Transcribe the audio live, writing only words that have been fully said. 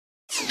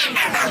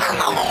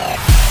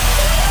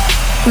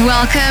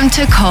Welcome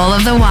to Call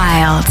of the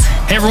Wild.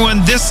 Hey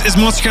everyone, this is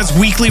Monstercat's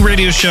weekly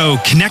radio show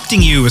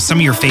connecting you with some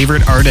of your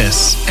favorite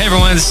artists. Hey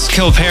everyone, this is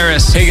Kill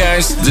Paris. Hey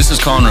guys, this is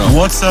Conroe.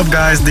 What's up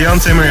guys, Dion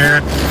Timmer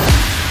here.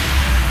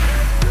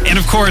 And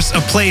of course, a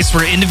place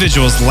where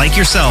individuals like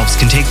yourselves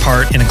can take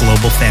part in a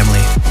global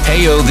family.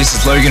 Hey yo, this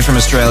is Logan from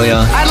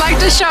Australia. I'd like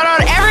to shout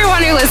out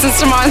everyone who listens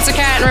to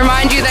Monstercat and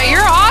remind you that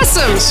you're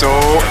awesome. So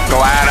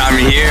glad I'm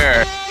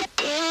here.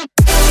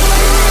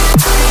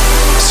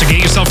 So get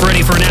yourself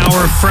ready for an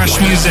hour of fresh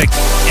music,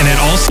 and it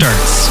all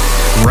starts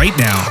right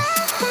now.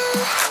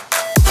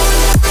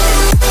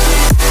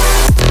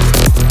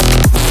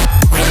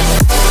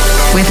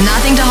 With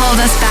nothing to hold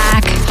us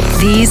back,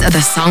 these are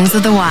the songs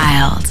of the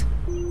wild.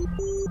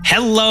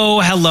 Hello.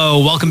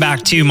 Welcome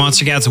back to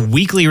Monstercat's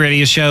weekly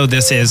radio show.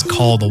 This is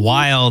Call the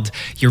Wild,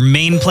 your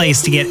main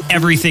place to get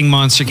everything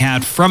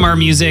Monstercat, from our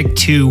music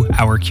to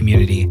our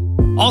community.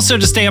 Also,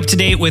 to stay up to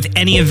date with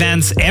any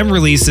events and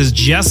releases,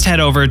 just head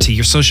over to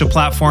your social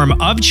platform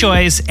of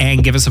choice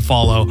and give us a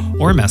follow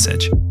or a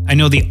message. I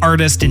know the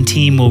artist and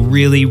team will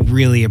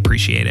really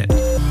appreciate it.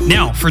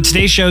 Now, for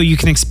today's show, you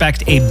can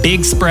expect a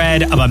big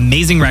spread of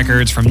amazing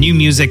records, from new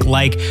music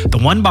like the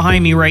one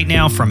behind me right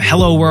now from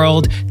Hello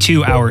World,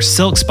 to our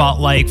Silk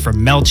Spotlight from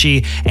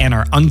Melchi, and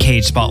our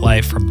Uncaged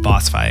Spotlight from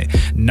Boss Fight.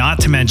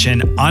 Not to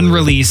mention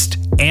unreleased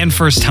and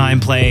first-time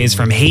plays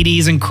from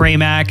Hades and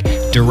Craymac,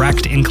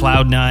 Direct and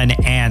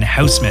Cloud9, and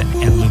Houseman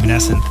and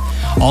Luminescent.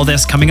 All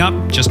this coming up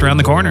just around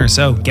the corner,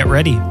 so get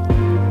ready.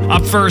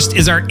 Up first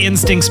is our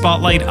Instinct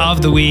Spotlight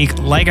of the week.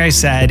 Like I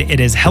said, it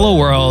is Hello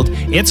World.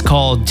 It's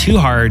called Too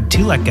Hard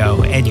to Let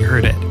Go, and you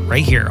heard it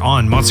right here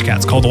on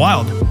Monstercat's Call the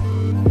Wild.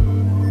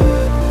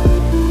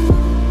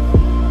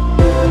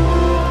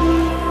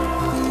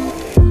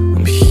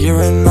 I'm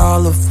hearing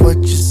all of what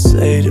you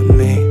say to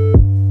me,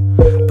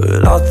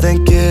 but I'll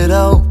think it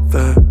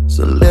over. It's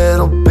a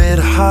little bit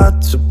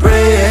hard to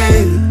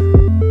breathe,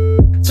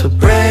 to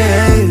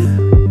breathe,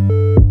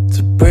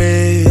 to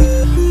breathe.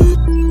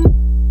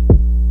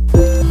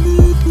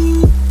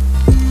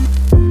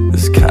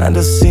 This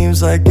kinda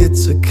seems like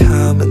it's a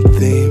common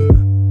theme.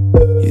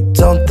 You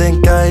don't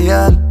think I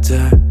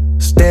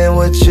understand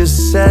what you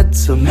said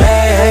to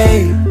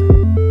me,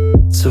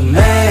 to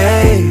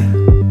me,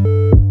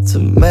 to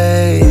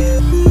me.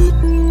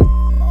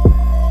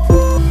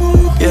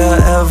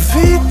 Yeah,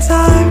 every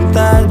time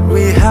that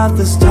we have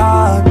this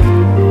talk,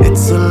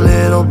 it's a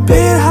little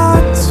bit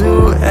hard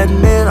to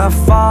admit our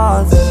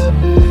faults.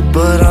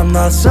 But I'm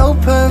not so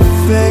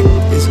perfect.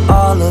 Is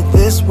all of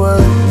this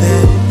worth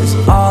it? Is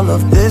all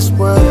of this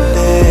worth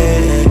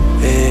it?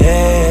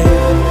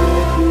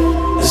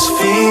 This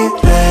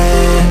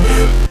feeling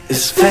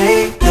is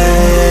fading,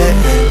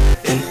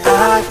 and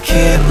I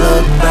can't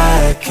look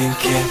back and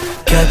can't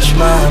catch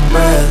my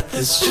breath.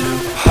 It's too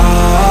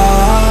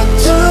hard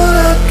to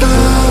let go.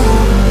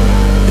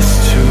 It's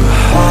too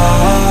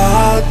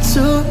hard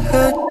to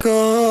let go.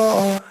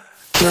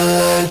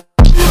 Good,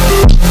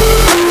 good,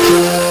 good,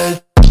 good,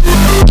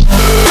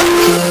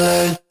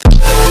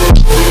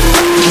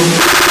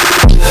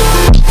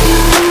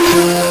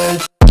 good,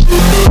 good,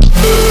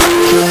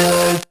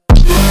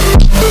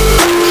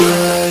 good.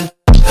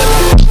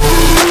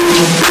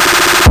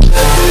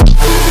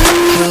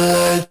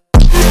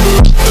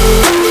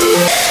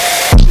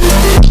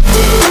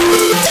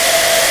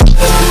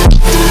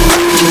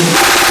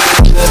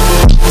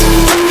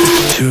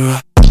 Too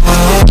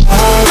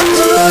hard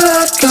to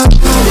let go.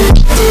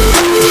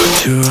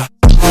 Too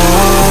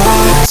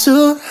hard to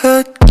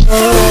let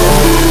go.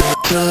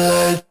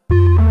 Good.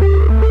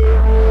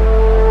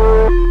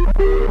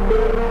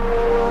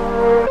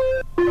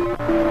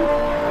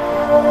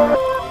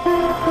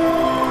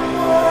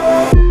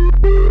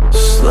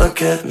 Just look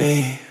at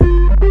me,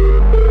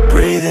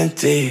 breathing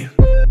deep.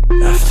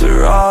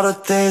 After all the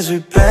things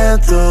we've been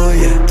through,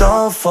 yeah,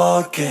 don't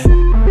forget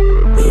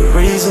the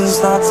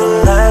reasons not to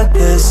let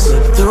this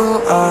slip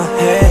through our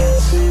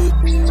heads.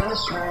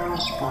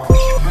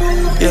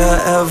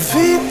 Yeah,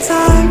 every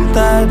time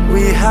that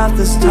we have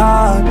this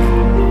talk,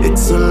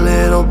 it's a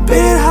little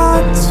bit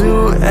hard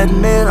to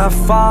admit our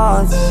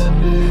faults.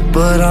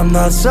 But I'm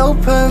not so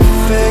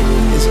perfect.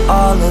 Is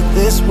all of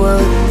this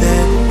worth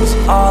it? Is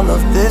all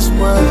of this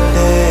worth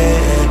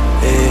it?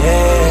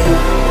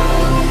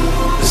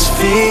 This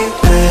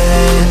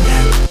feeling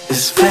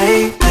is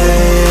fading,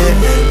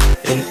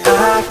 and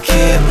I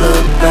can't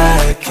look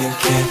back and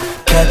can't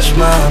catch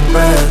my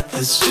breath.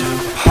 It's too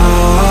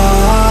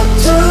hard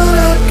to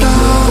let go.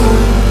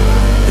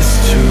 It's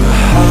too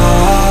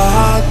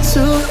hard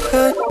to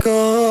let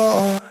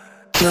go.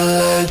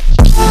 Good,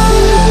 good,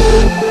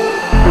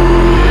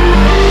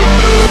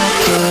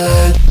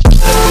 good,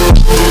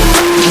 good.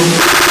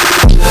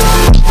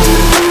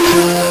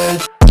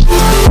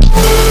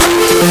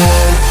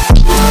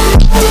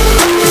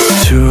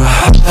 It's too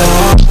hard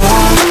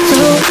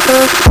to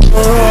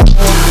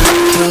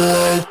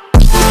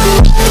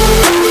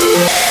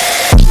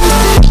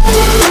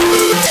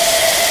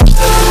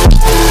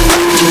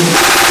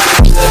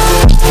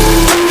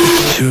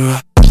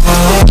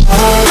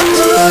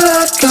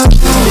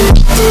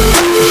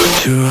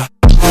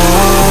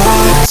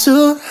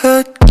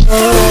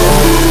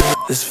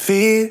This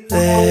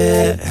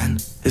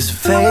feeling is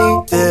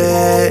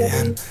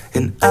fading,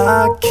 and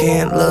I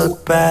can't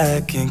look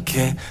back and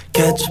can't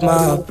catch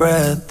my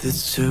breath.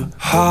 It's too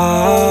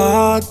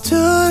hard to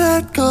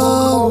let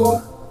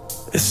go.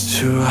 It's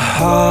too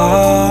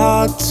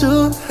hard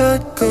to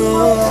let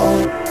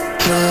go.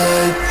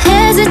 But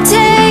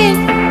hesitate,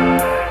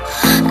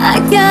 I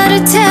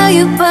gotta tell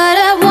you, but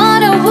I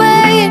wanna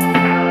wait.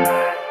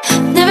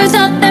 Never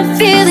thought that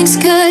feelings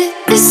could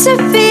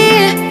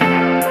disappear.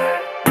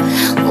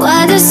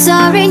 Why the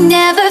sorry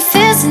never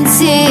feels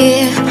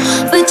sincere,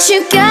 but you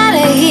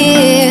gotta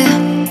hear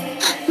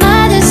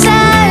my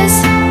desires.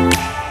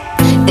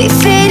 They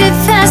faded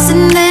fast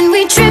and then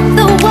we tripped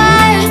the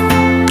wire.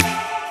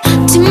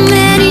 Too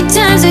many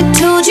times I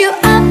told you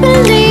I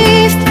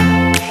believe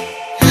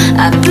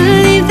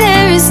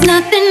there is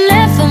nothing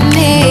left for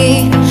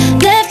me,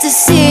 left to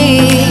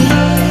see.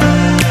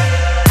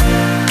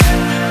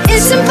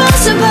 It's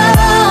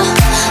impossible,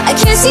 I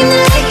can't seem to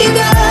let you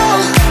go.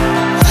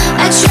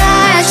 I try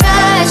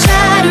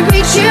to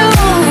reach you.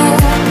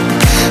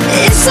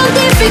 It's so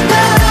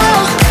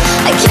difficult,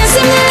 I can't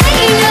seem to let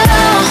you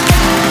know.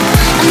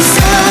 I'm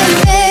sorry,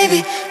 baby,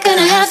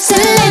 gonna have to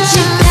let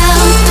you down.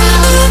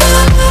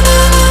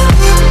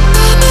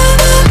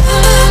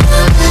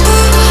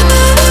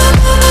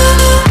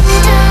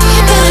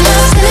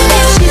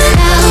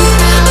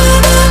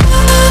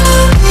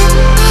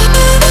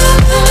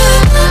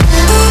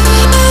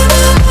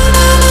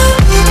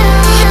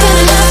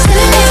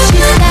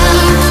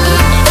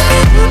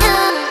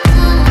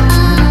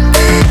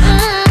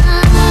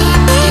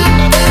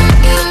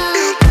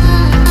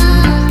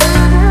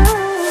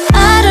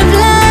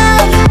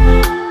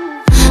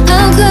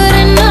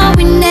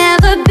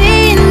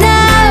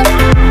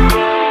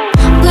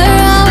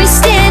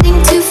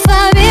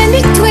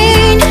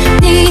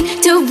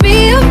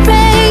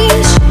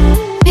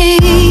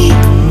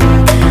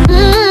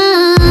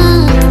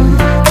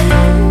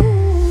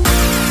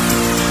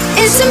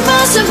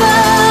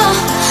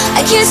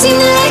 I can't seem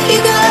to let you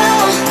go.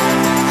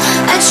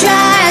 I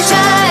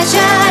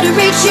try to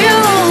reach you.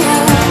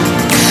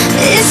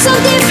 It's so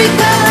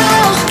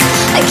difficult,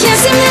 I can't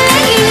seem to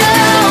let you go.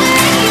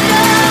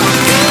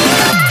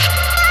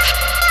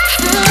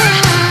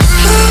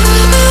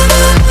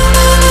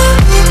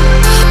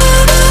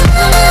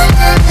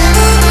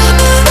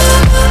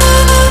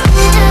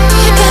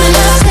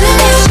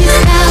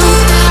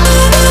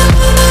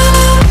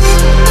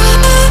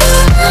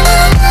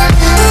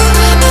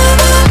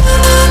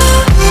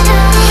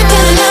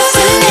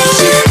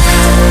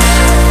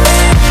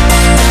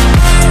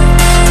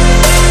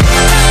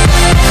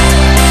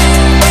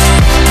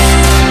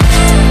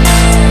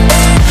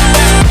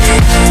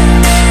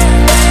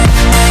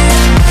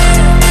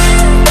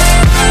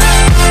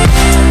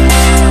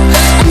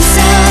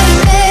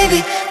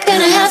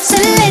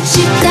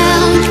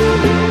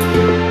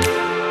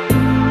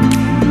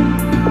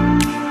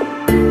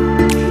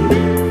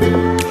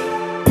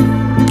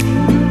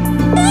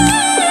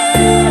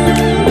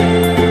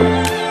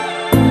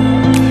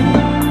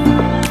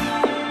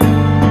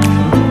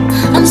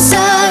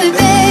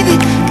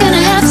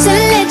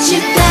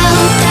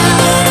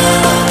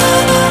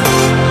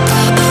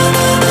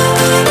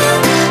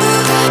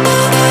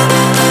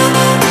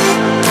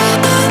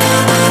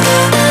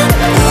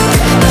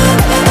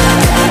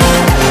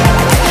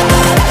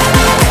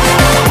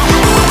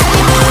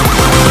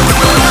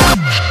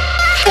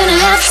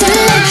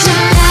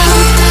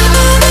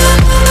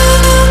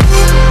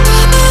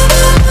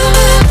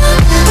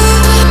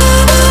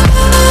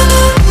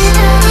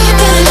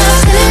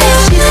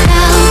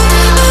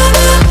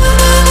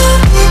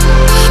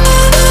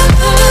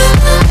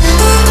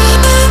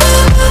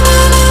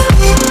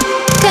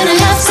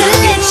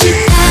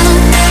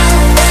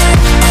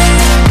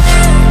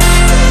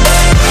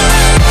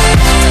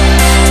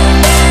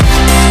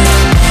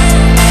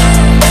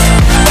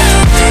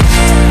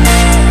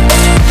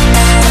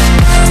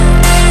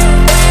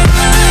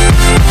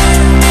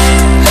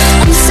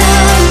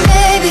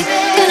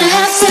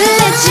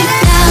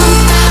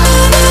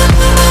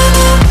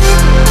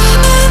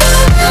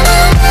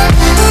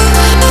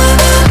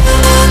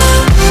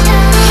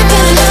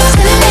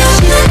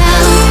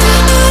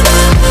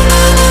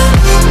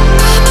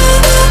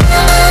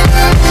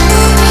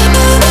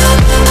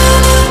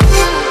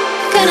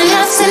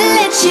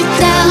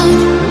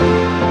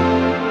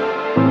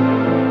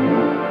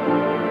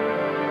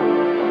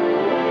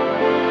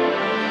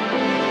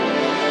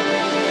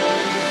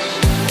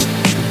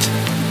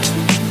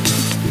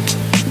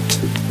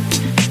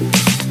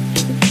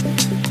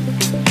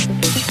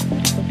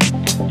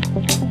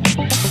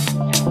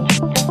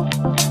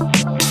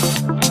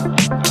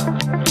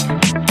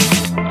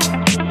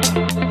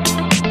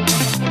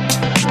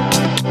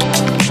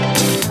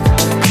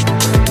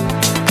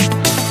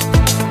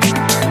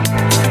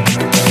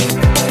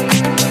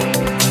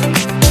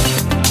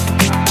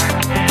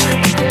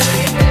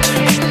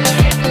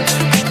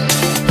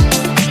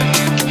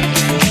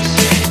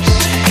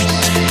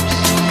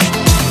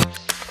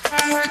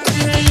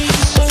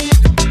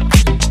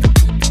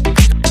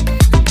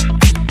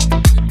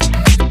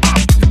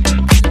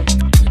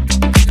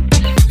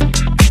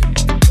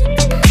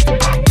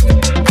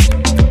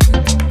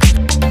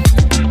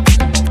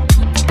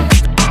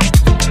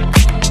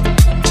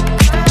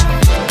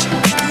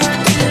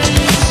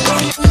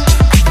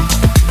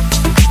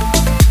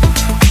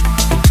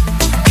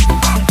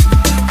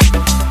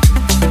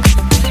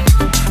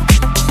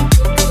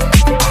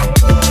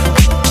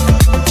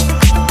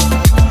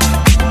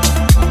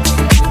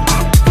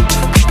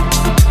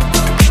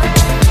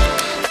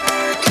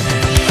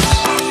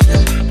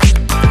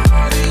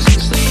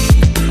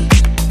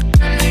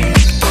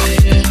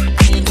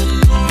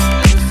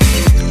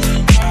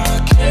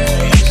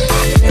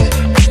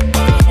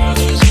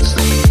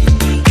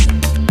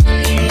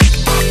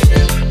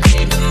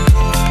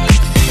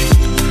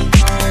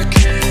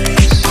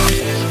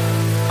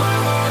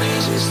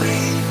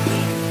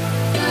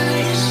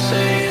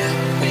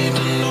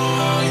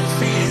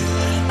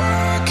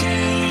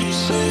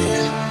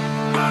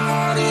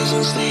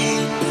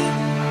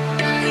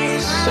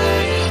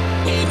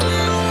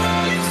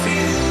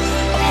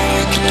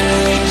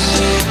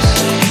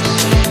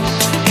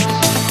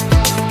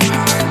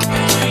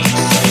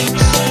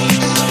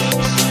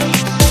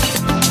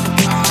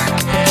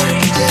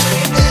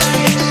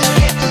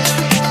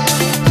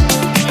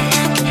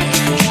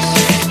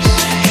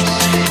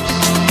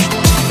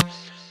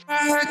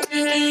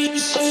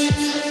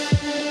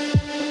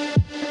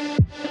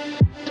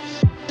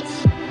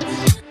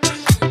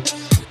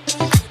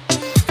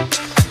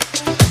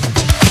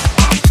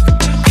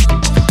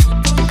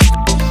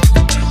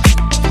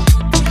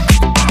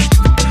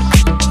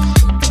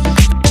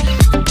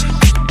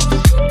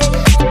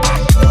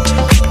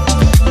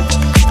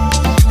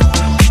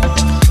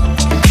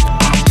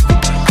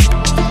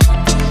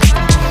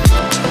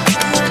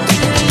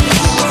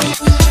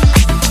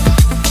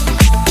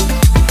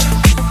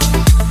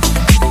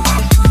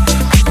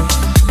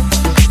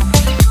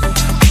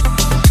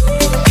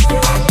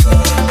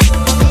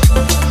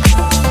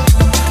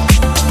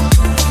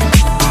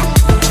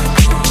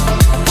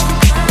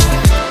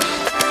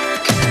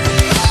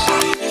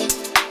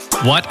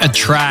 What a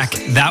track.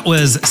 That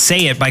was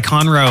Say It by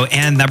Conroe,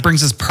 and that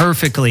brings us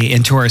perfectly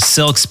into our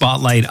Silk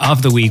Spotlight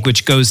of the week,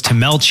 which goes to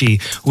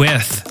Melchi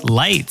with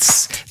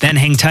Lights. Then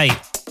hang tight,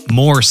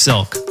 more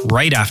Silk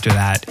right after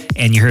that,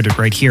 and you heard it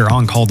right here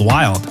on Called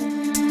Wild.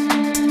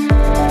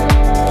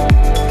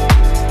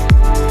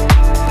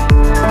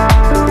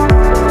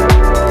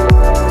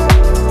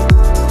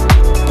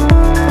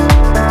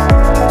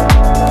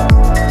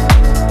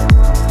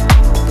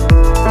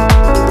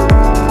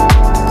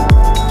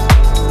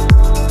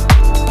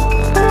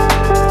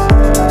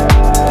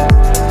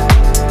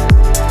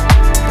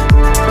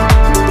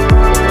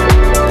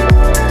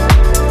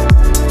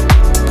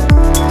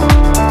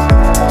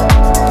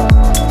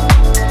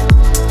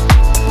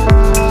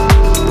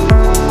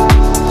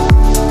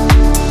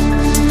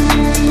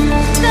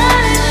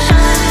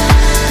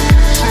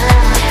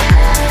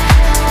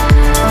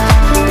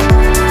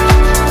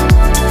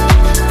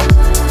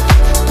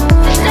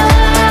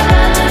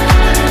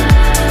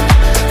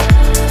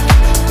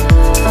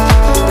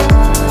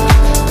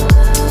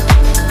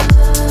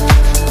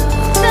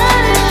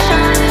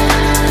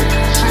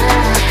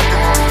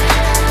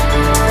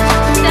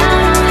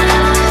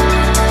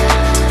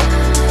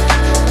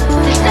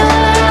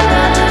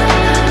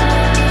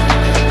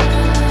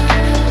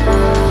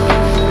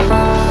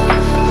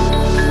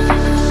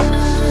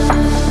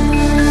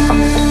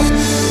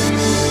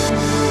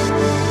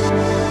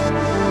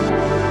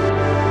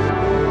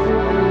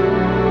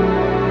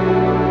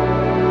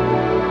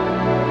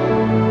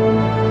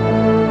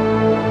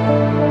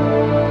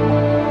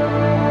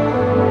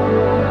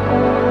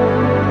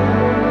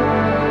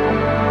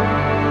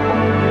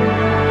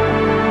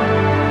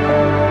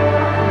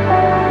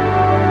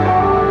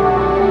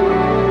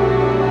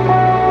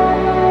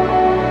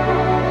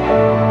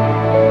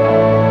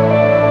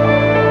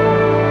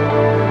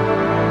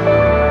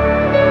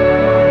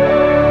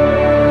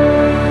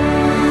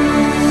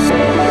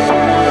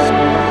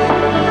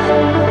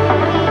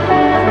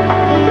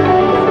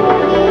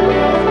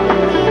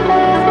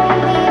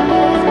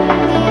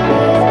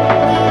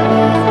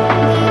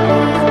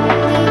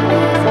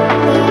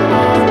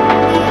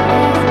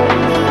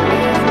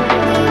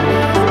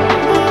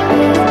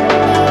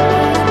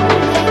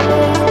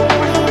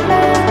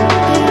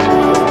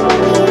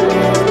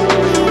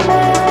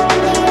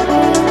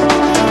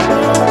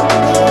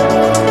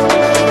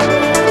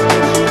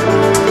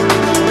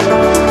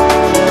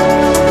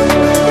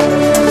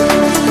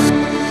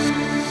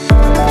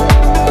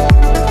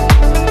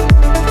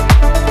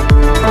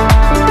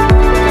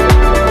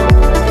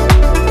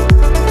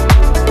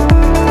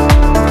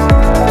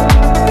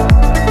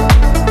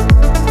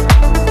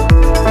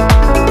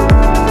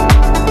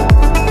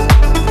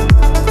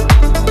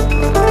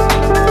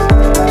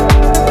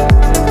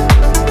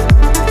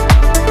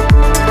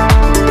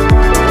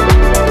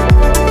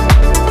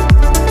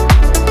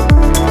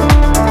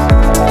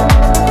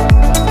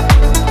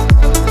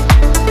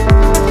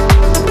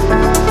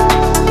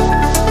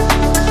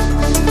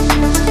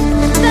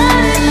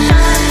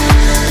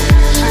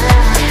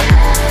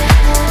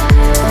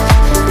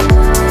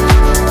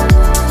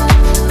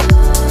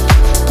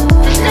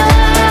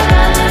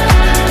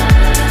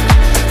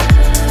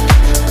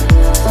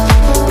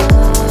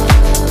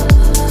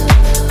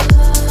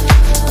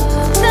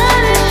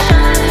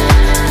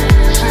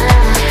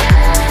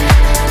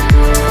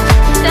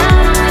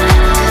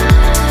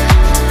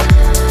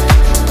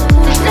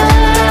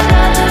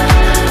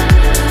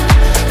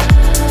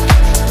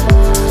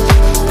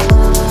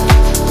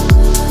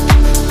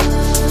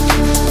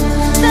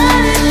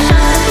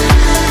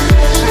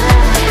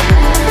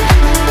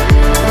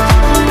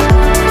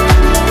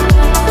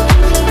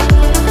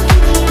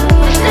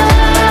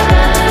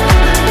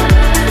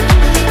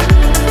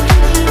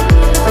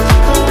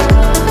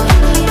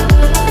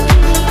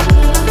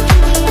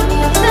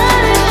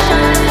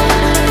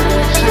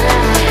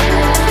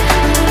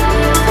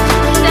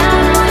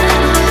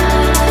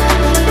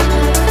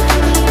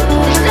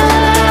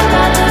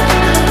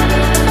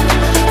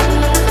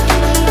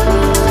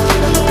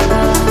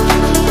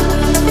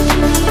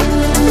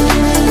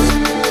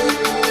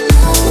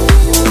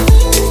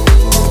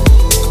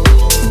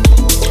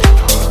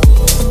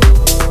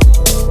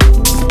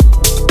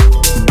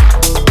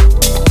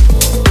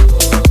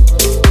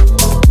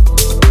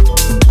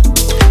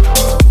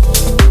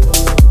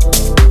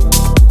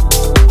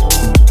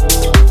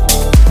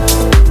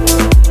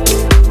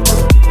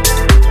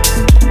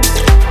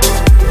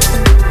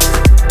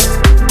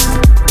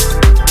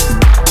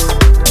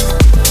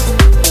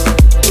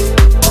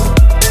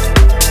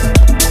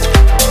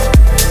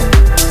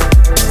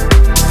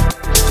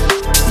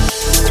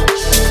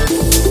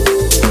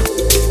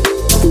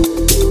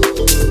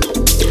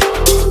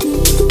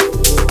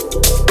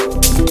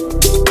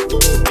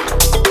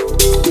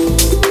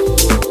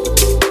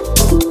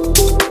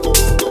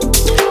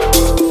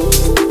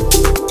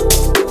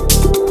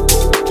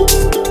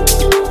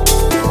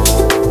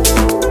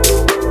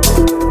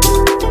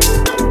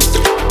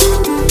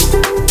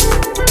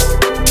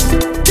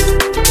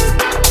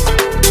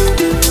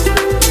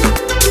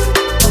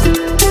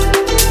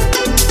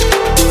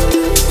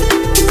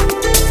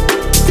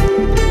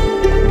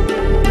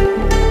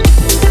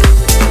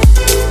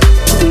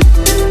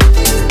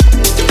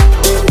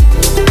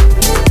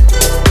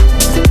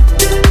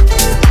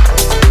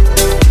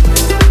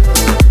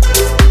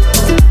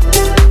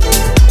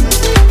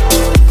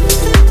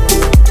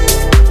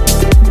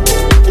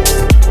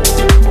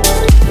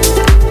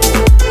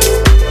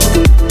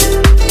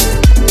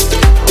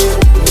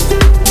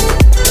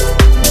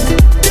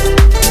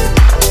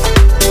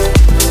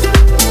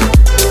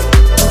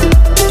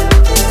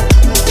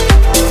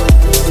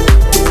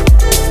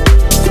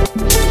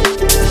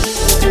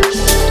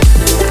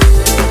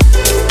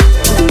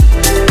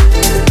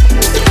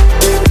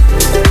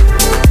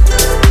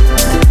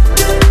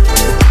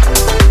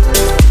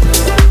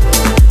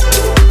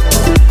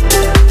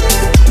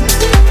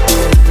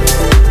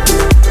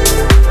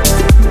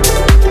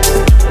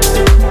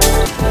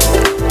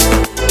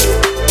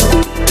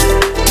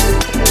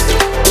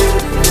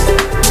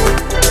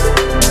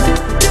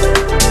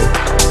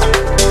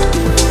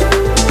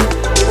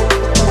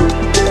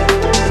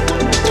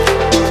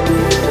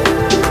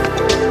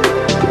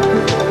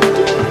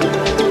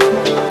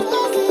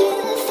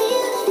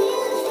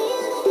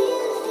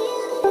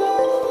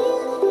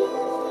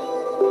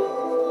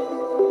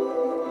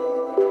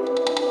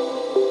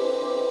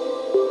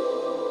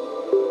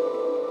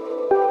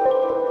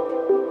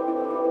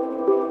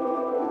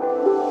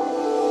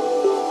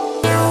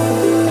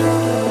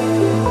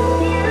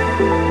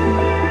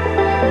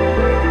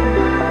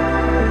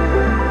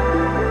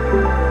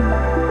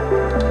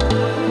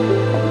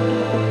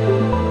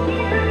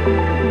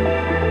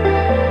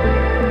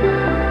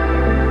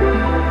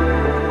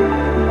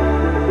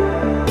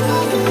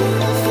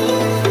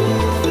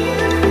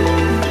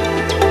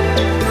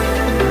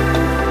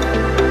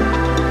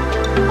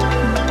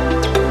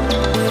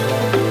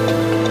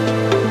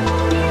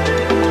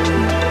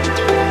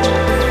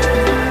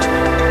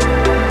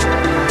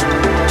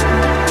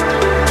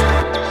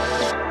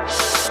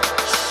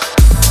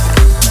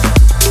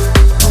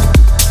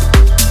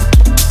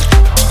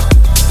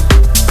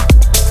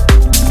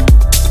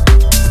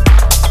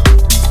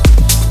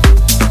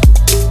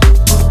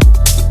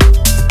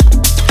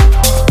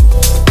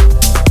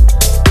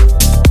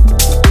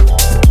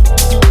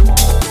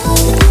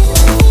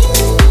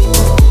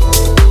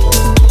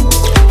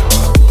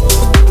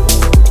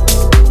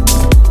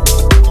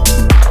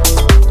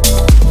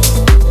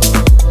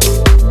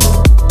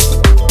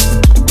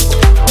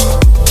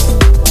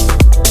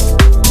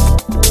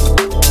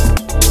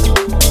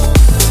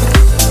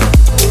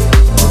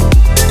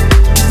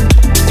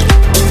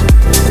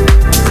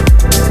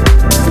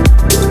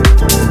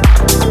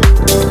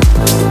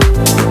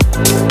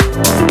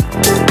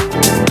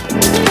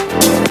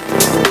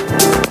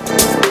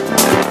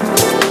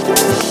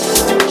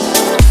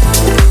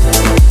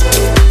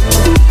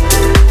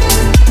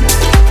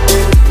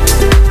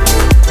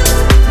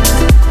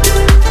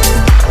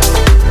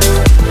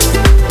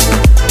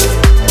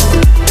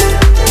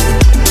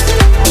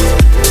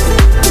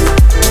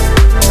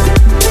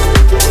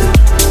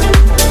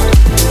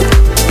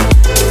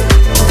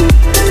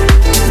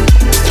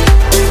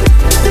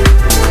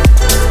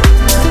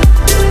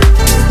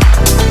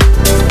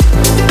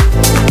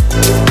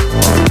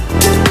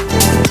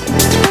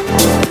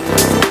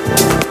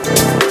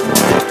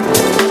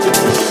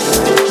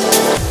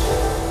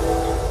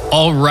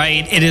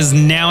 it is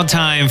now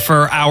time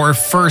for our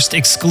first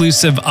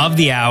exclusive of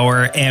the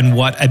hour, and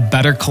what a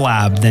better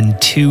collab than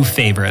two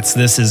favorites.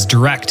 This is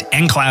Direct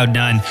and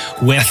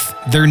Cloud9 with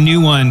their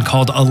new one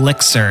called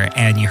Elixir,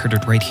 and you heard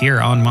it right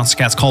here on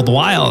Monstercat's Called the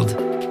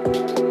Wild.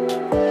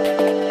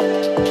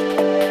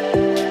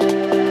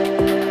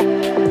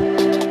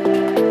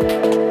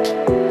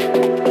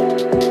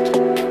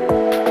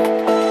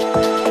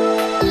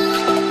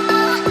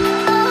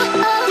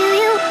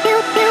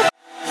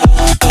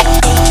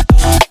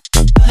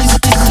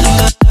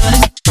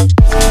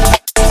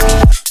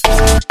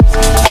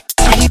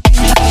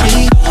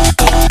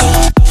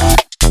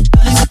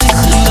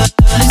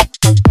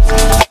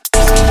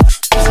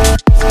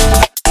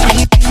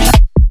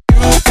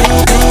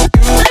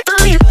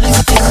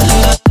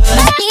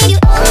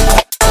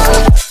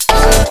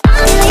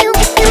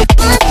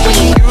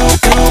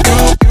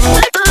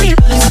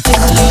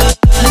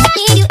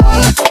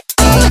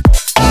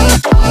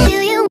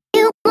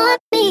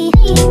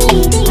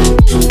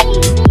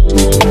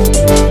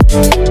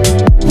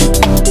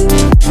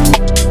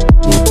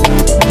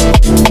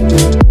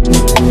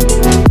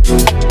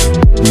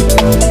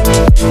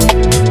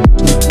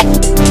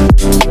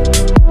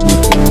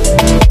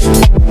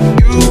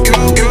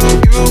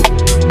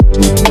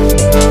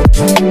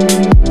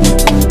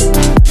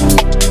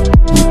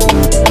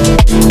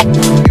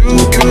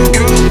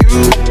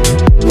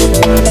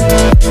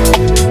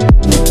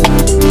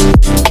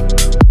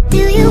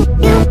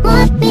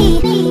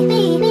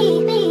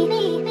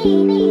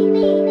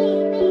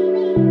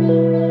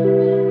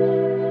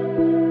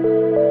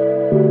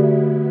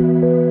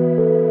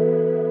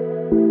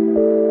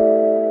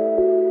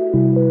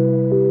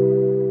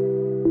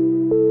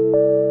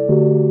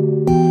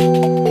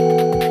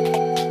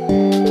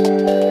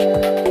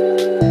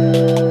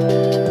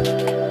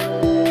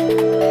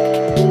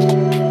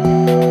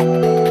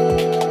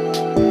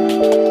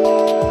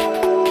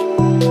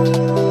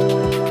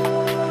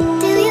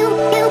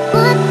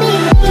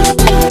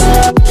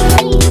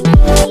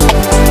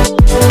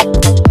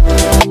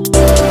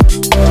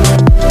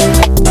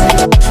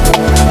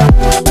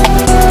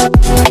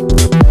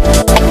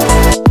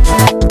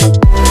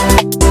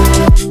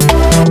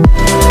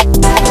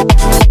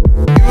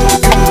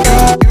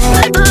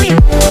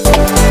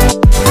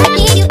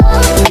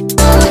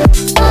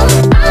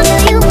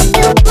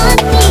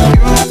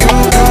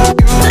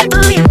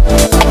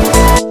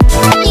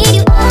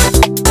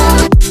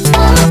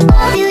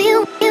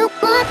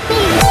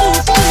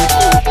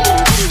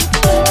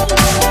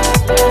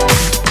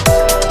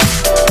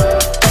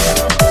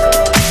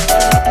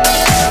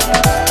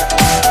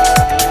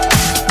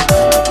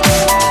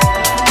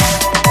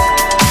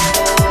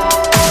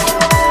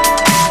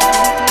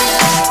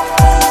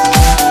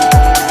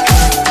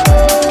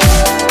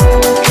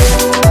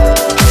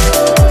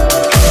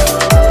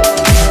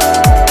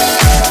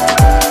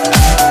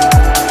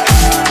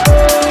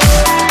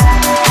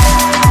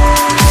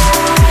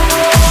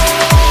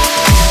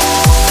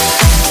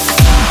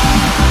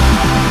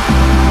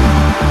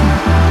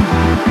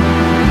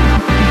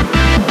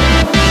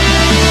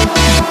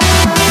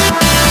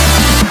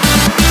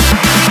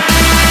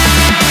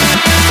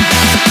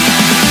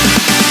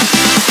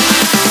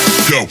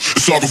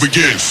 saga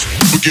begins.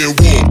 Begin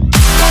war.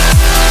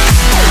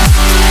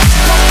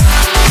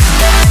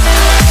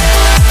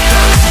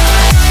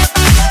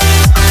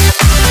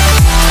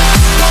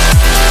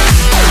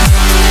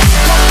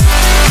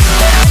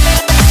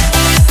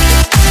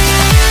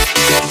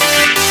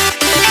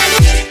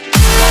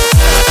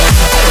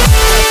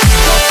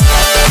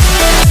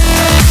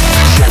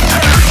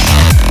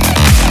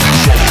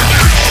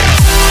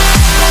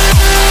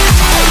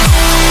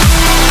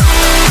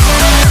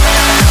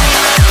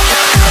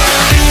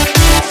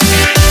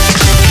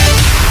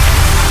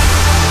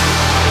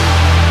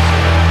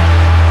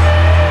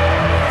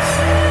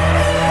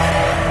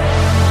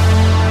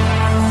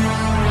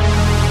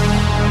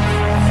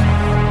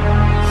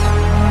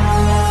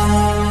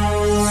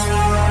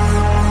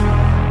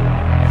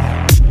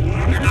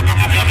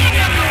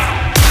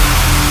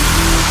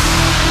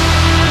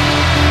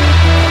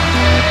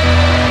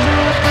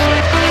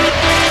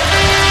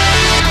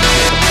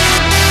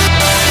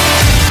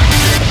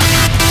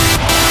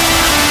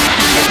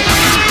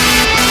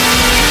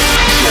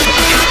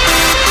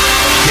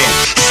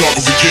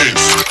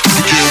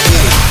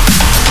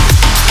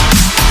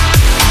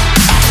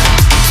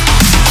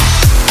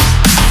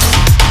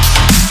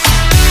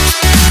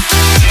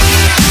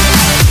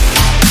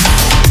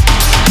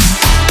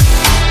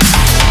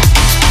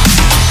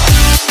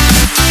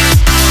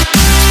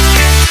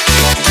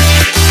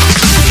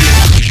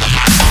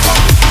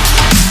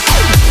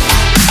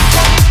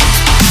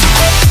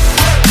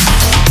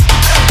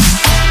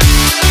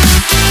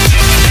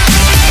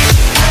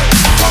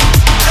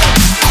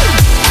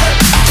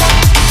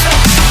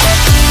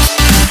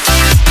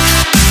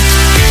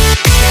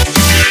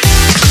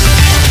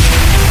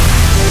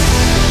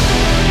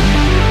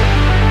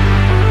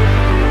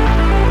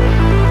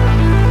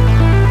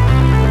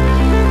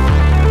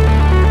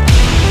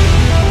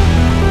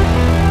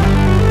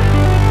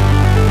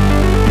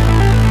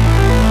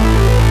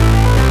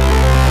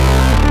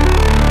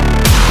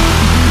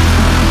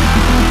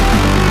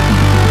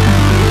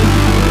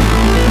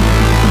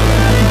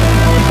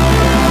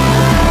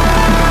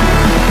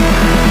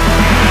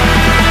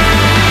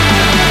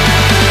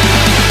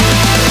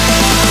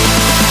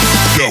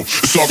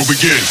 saga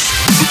begins.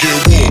 Begin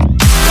war.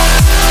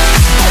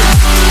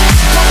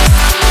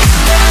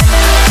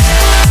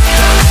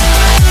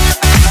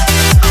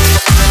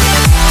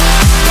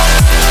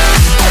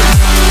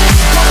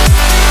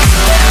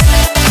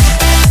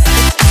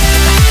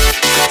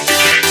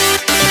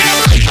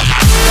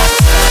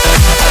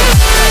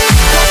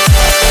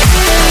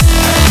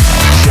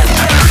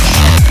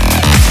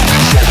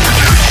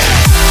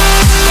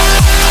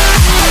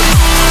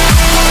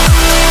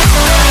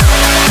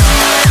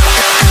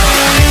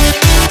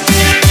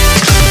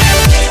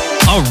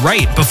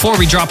 Right, before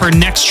we drop our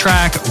next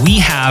track, we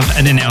have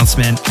an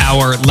announcement.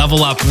 Our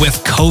Level Up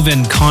with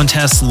Coven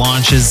contest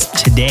launches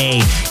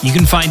today. You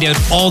can find out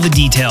all the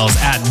details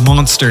at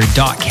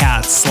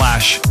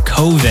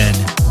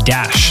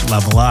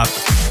monster.cat/Coven-level up.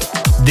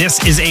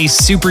 This is a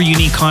super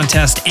unique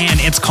contest and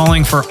it's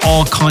calling for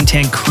all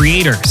content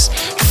creators.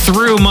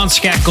 Through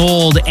Monstercat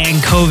Gold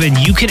and Coven,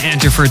 you can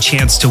enter for a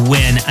chance to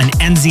win an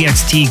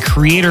NZXT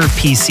Creator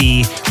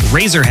PC,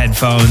 Razer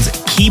headphones,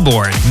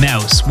 keyboard,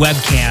 mouse,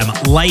 webcam,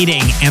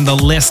 lighting, and the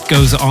list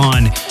goes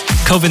on.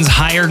 Coven's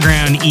Higher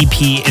Ground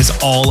EP is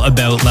all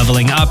about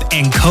leveling up,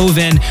 and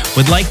Coven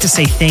would like to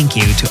say thank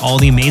you to all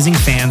the amazing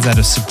fans that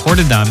have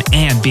supported them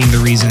and being the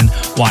reason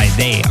why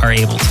they are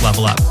able to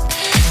level up.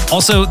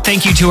 Also,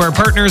 thank you to our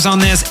partners on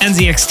this,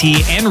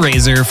 NZXT and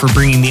Razer, for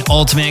bringing the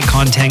ultimate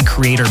content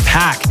creator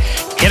pack.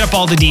 Hit up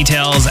all the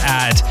details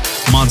at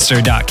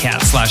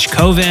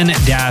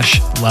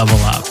monster.cat/Coven-level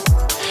up.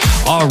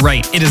 All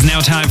right, it is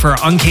now time for our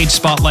Uncaged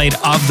Spotlight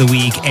of the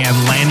Week,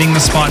 and landing the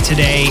spot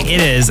today,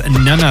 it is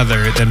none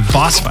other than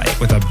Boss Fight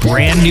with a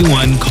brand new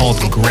one called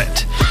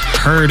Grit.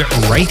 Heard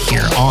right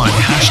here on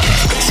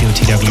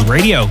 #COTW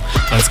Radio.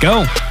 Let's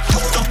go.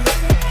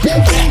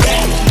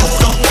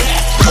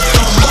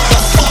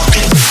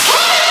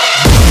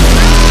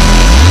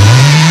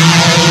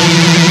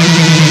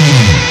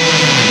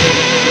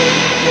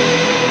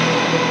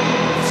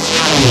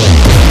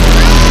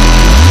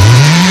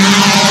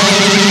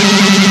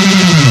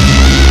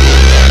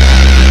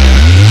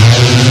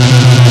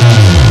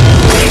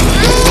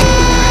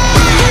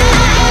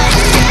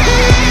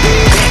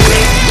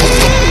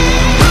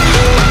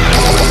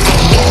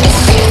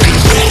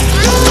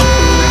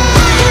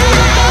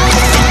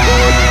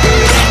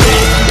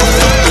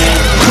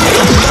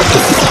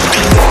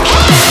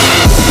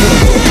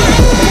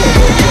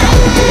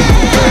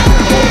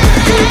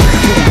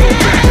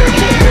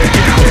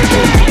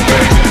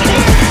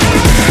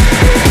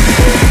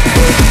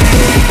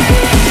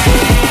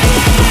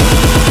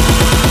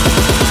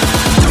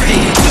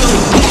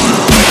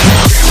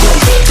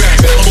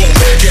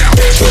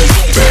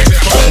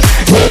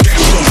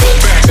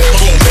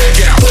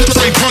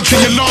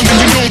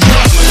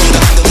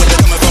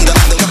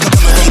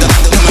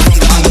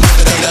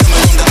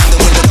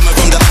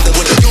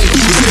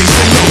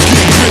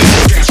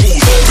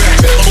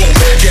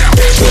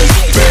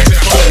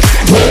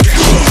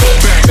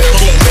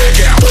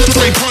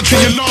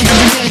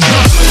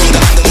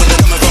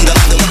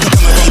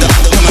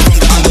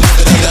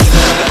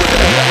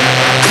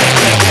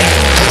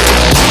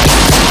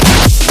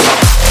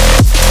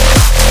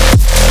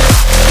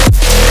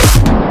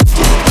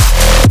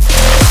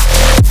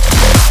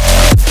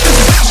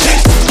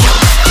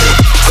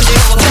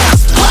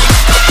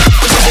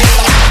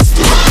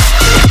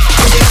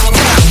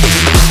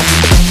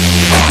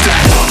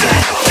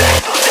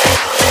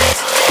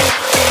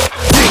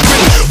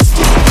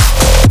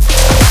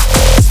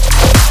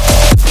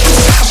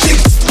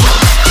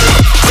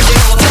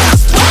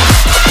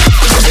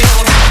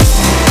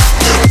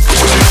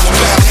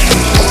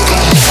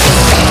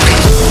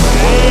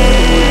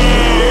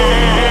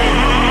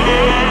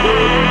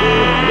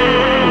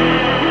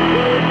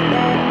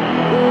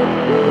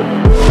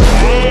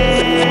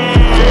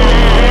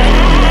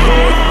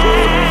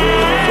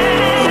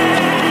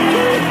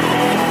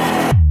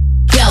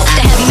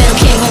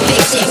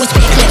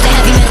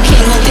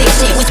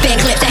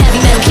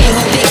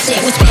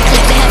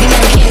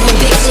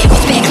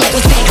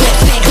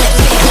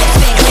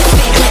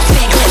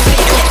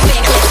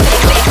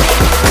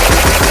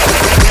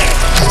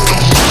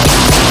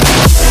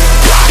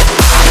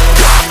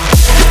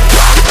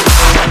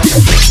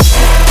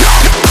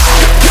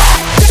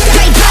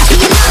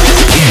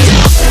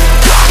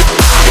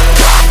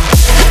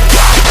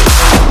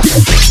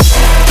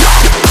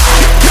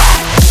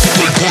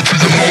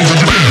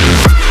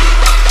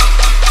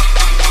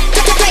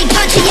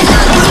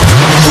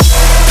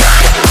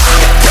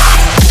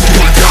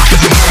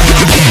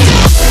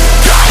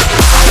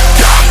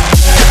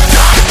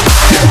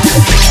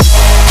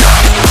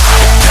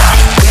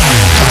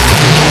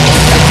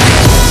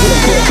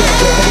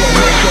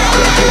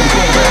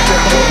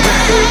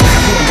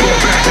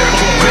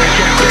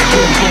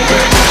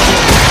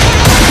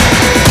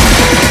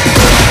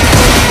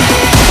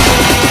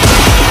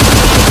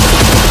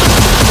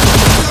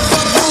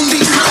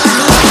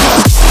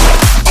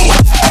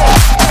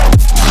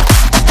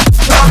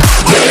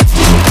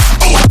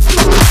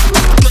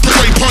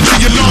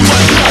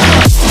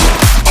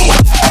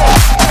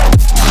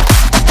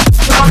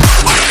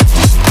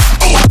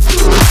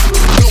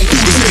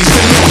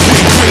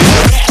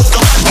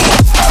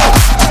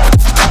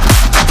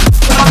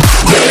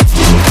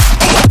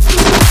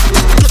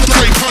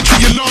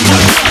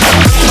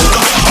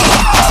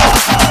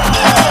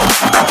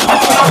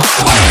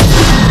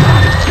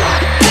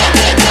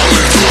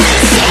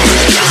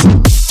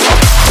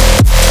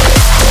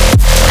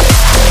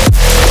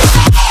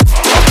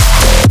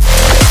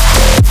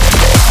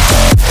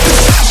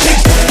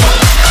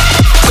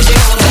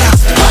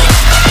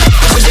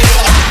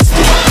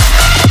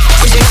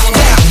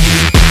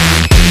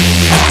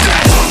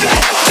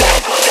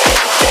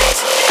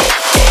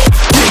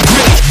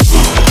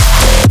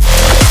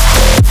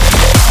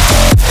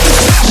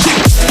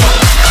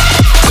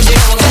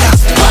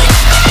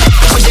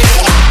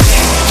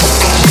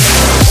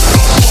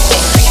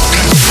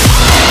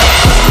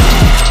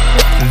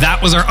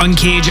 That was our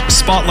Uncaged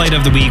Spotlight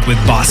of the Week with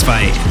Boss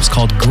Fight. It was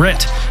called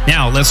Grit.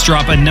 Now, let's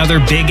drop another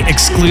big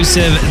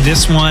exclusive.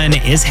 This one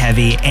is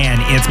heavy,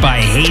 and it's by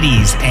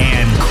Hades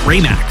and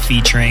Kramac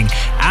featuring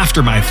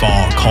After My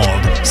Fall,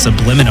 called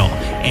Subliminal.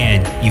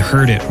 And you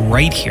heard it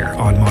right here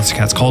on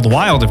Monstercat's Call the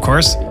Wild, of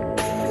course.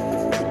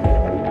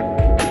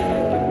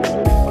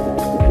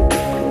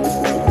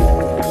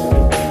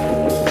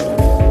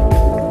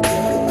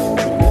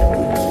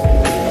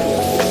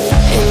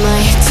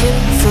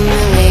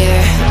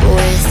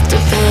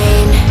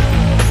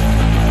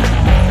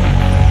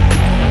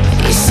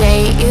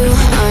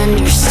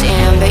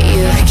 Understand, but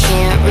you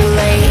can't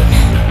relate.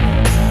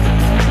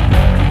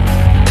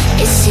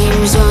 It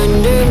seems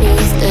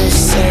underneath the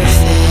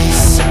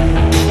surface,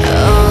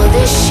 all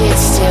this shit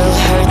still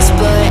hurts,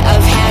 but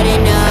I've had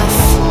enough.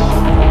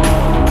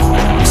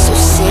 So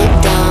sit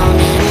down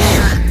and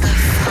shut the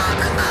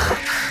fuck up.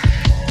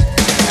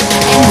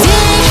 And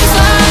if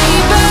I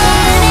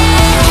burn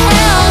in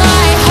hell,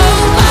 I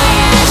hope my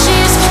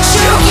ashes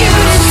choke you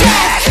to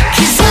death,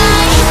 'cause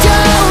I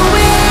don't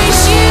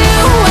wish you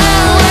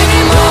well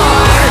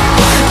anymore.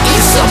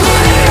 It's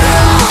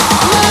subliminal.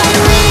 My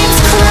ribs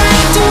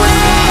cracked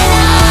when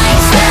I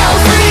fell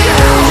for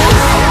you.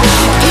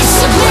 It's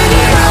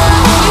subliminal.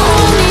 You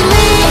only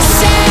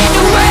listen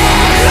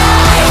when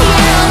I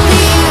yell to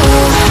you.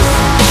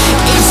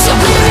 It's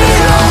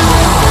subliminal.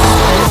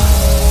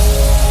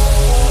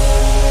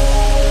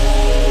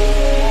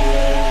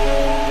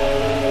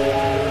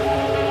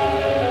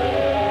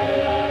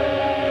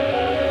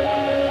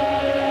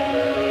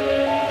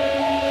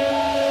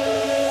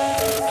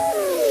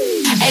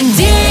 And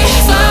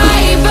if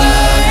I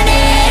burn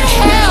in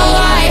hell,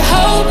 I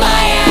hope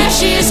my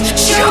ashes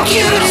choke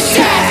you to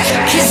death,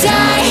 'cause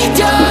I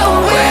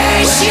don't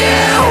wish you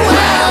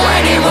well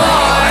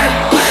anymore.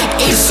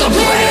 It's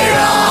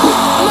subliminal.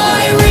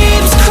 My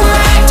ribs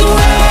cracked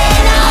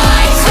when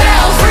I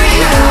fell for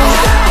you.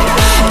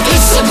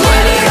 It's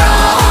subliminal.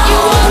 You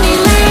only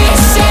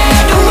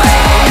listen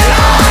when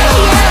I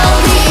yell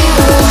to you.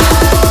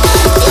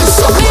 It's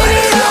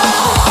subliminal.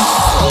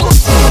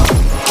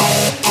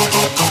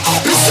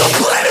 It's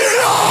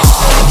subliminal.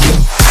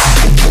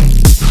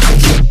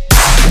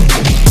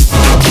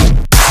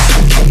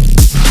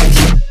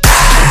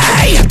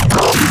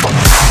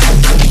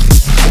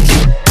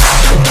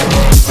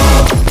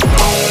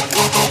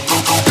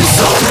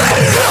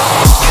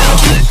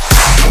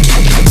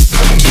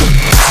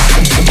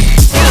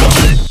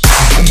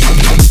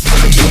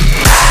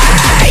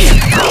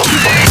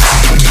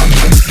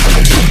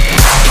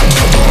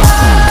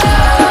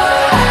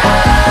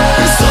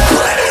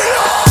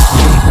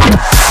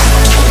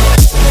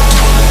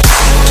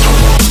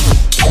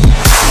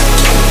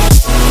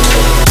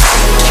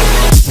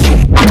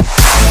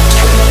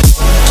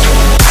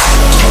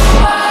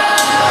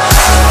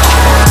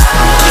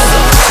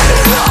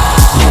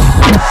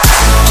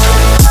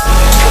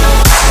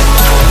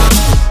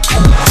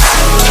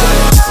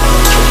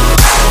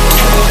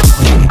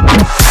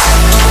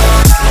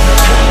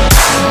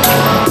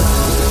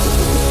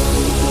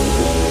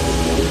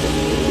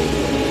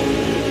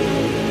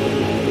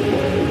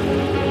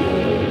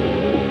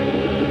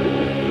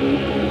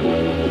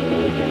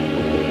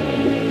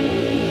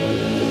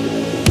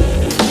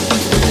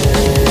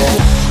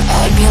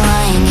 I'd be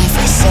lying if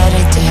I said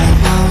I didn't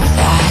know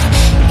that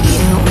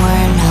you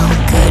were no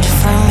good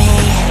for me.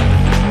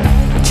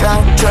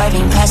 Drunk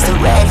driving past the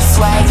red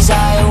flags,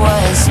 I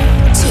was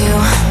too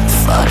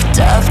fucked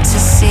up to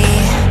see.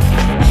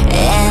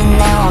 And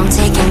now I'm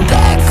taking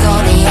back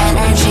all the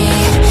energy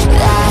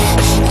that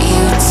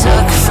you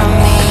took from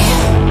me.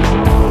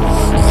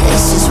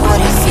 This is what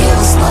it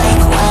feels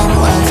like when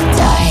love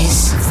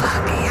dies.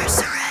 Fuck your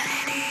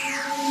serenity.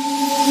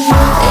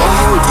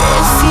 And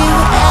if you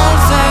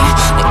ever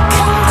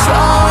come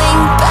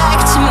crawling back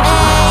to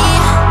me,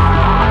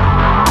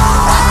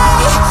 I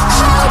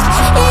hope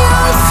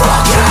your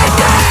fucking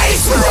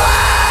days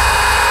right.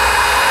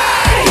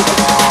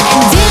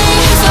 And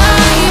if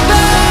I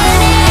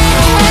burn in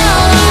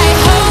hell, I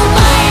hope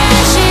my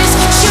ashes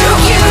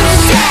choke you to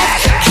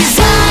death, 'cause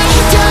I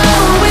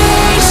don't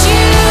wish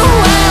you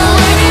well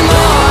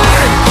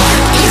anymore.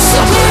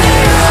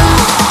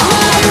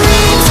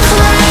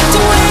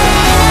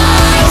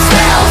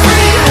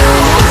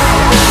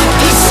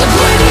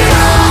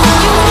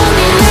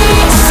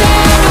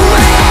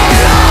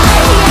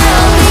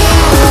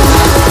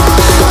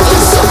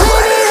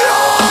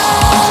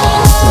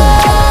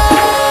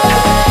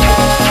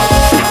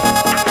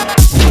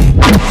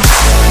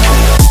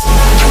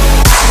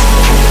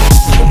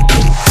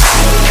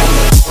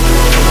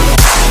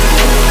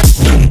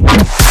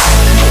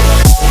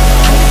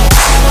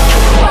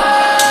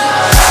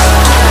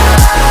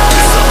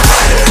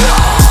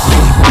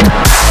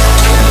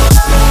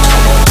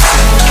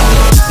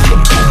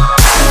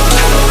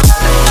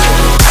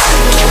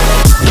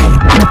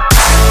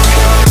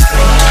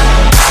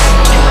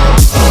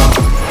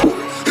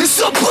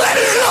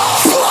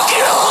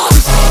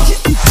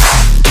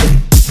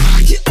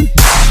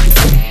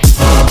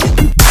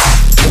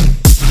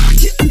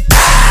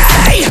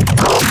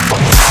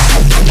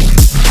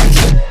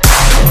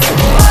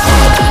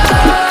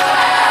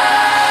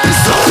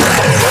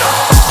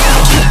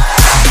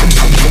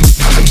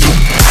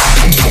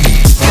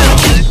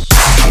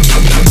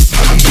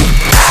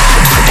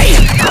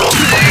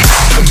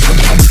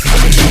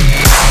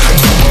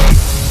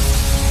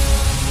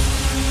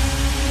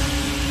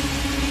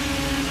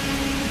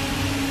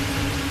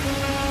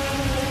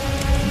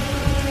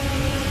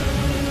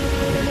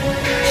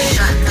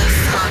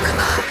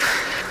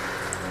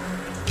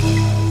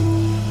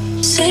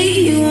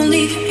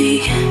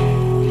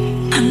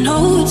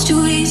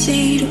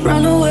 easy to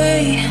run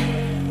away,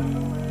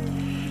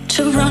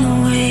 to run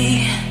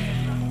away.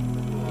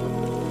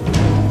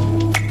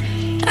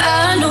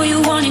 I know you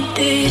wanted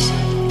this,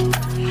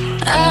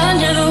 I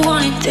never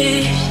wanted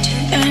this to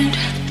end,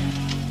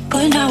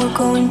 but now we're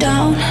going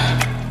down.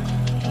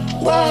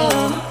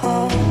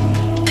 Whoa,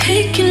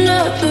 picking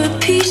up the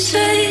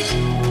pieces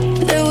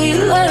that we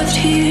left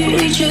here,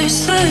 we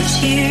just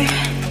left here.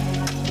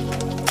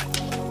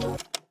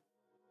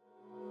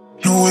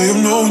 No way of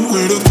knowing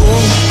where to go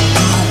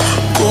now,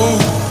 go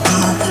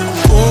now,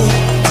 go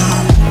now.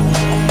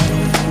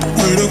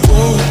 Where to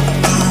go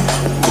now,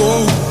 go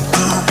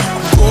now,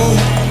 go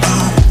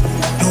now.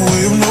 No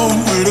way of knowing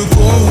where to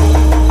go.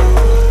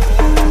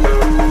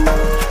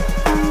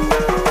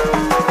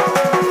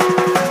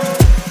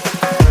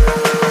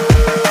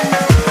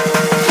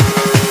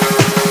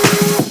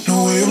 No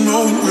way of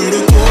knowing where to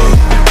go.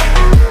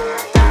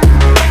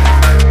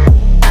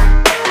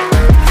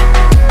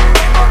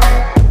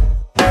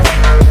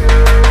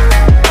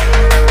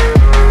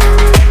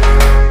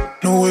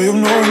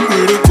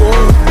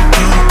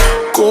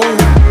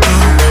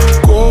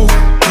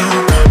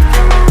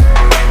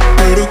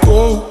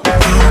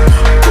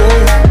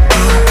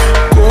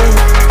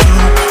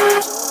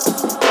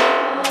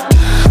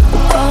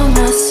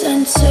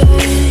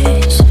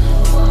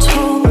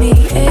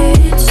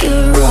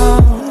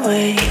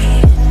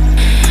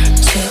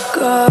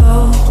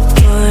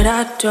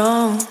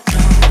 Don't know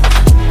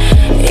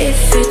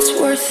if it's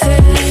worth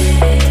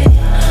it.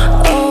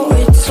 Oh,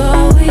 it's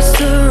always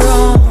the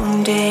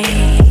wrong day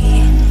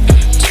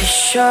to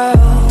show,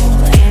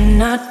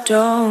 and I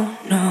don't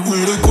know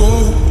where to go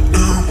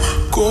now,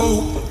 go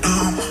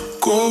now,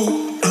 go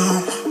now.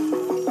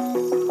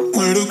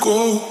 Where to go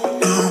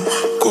now,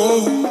 go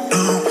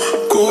now,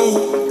 go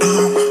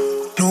now.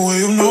 No way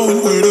of knowing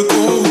where to go.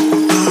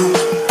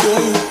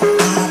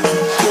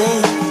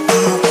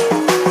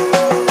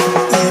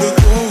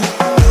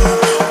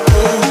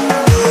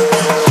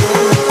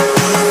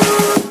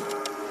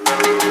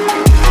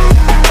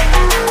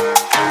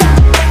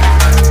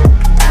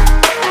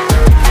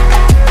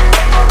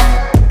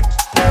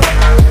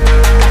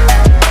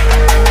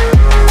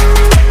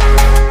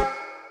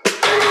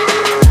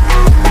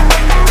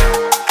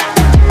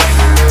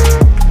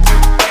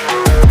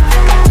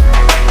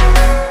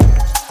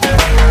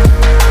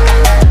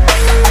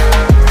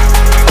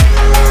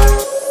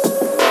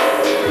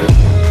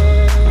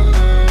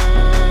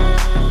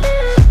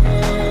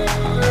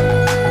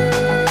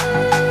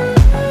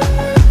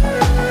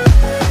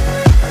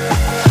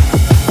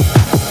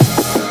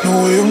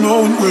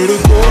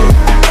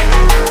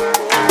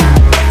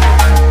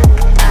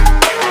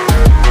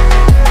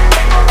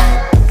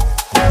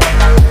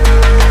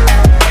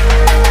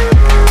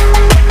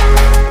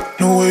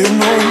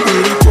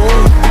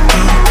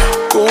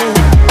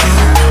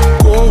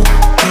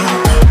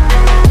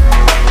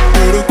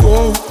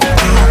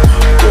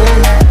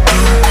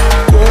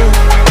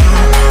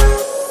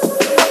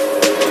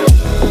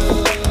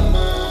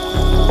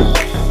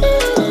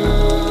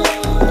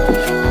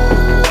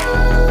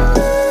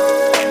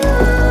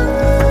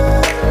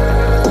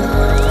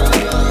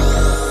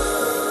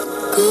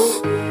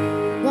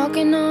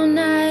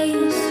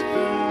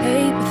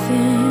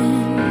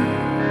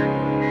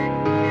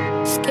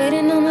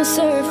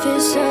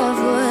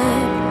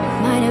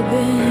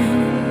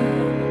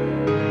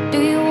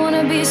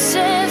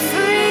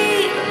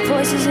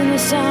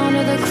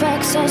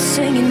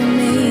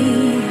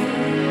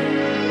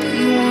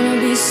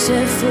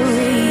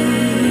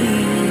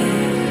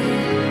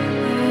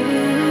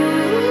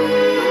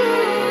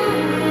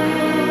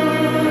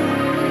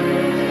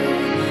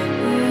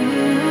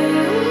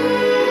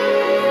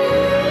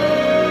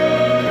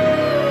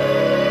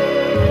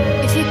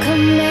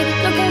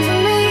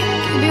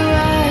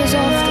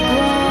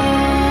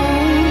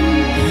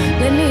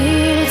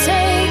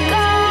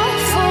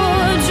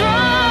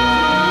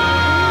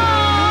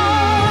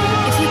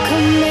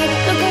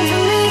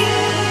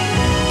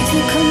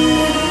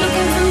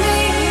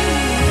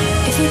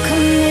 if you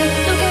come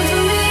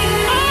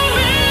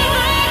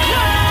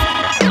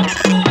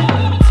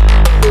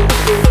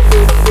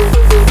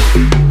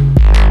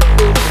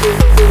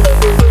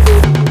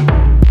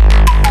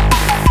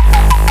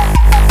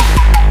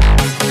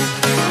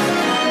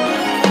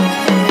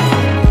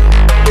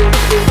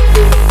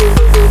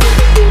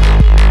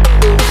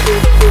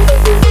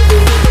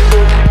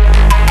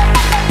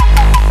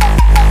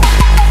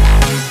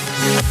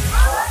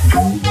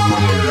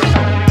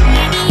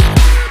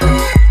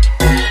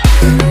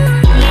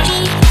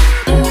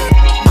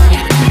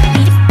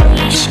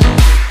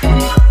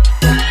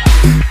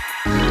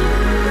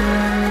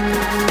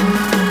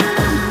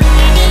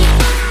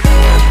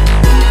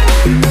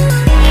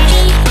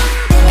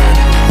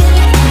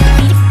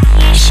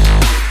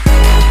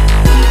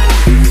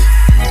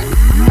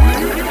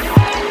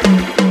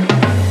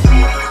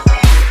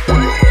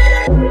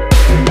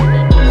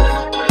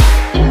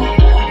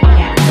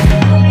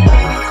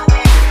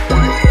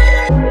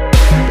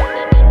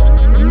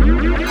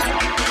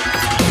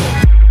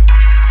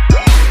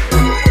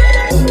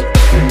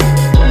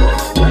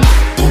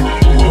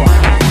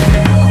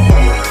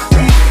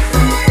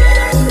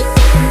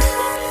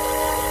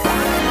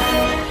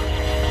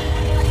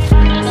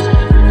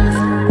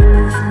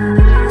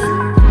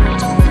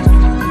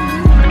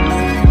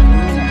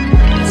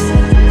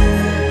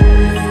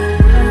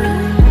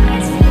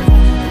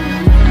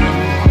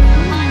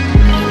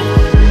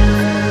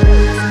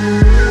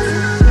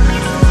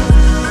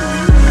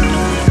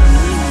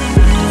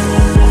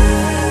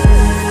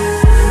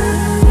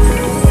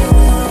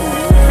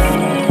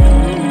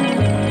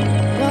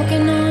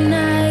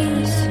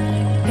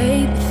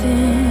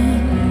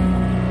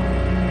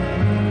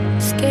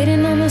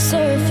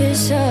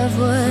surface of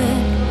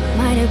what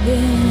might have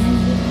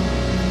been.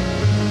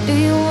 Do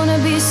you wanna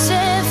be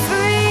set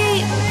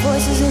free?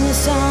 Voices in the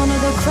sound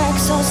of the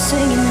cracks all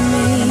singing to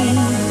me.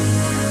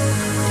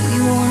 Do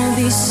you wanna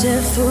be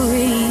set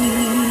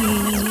free?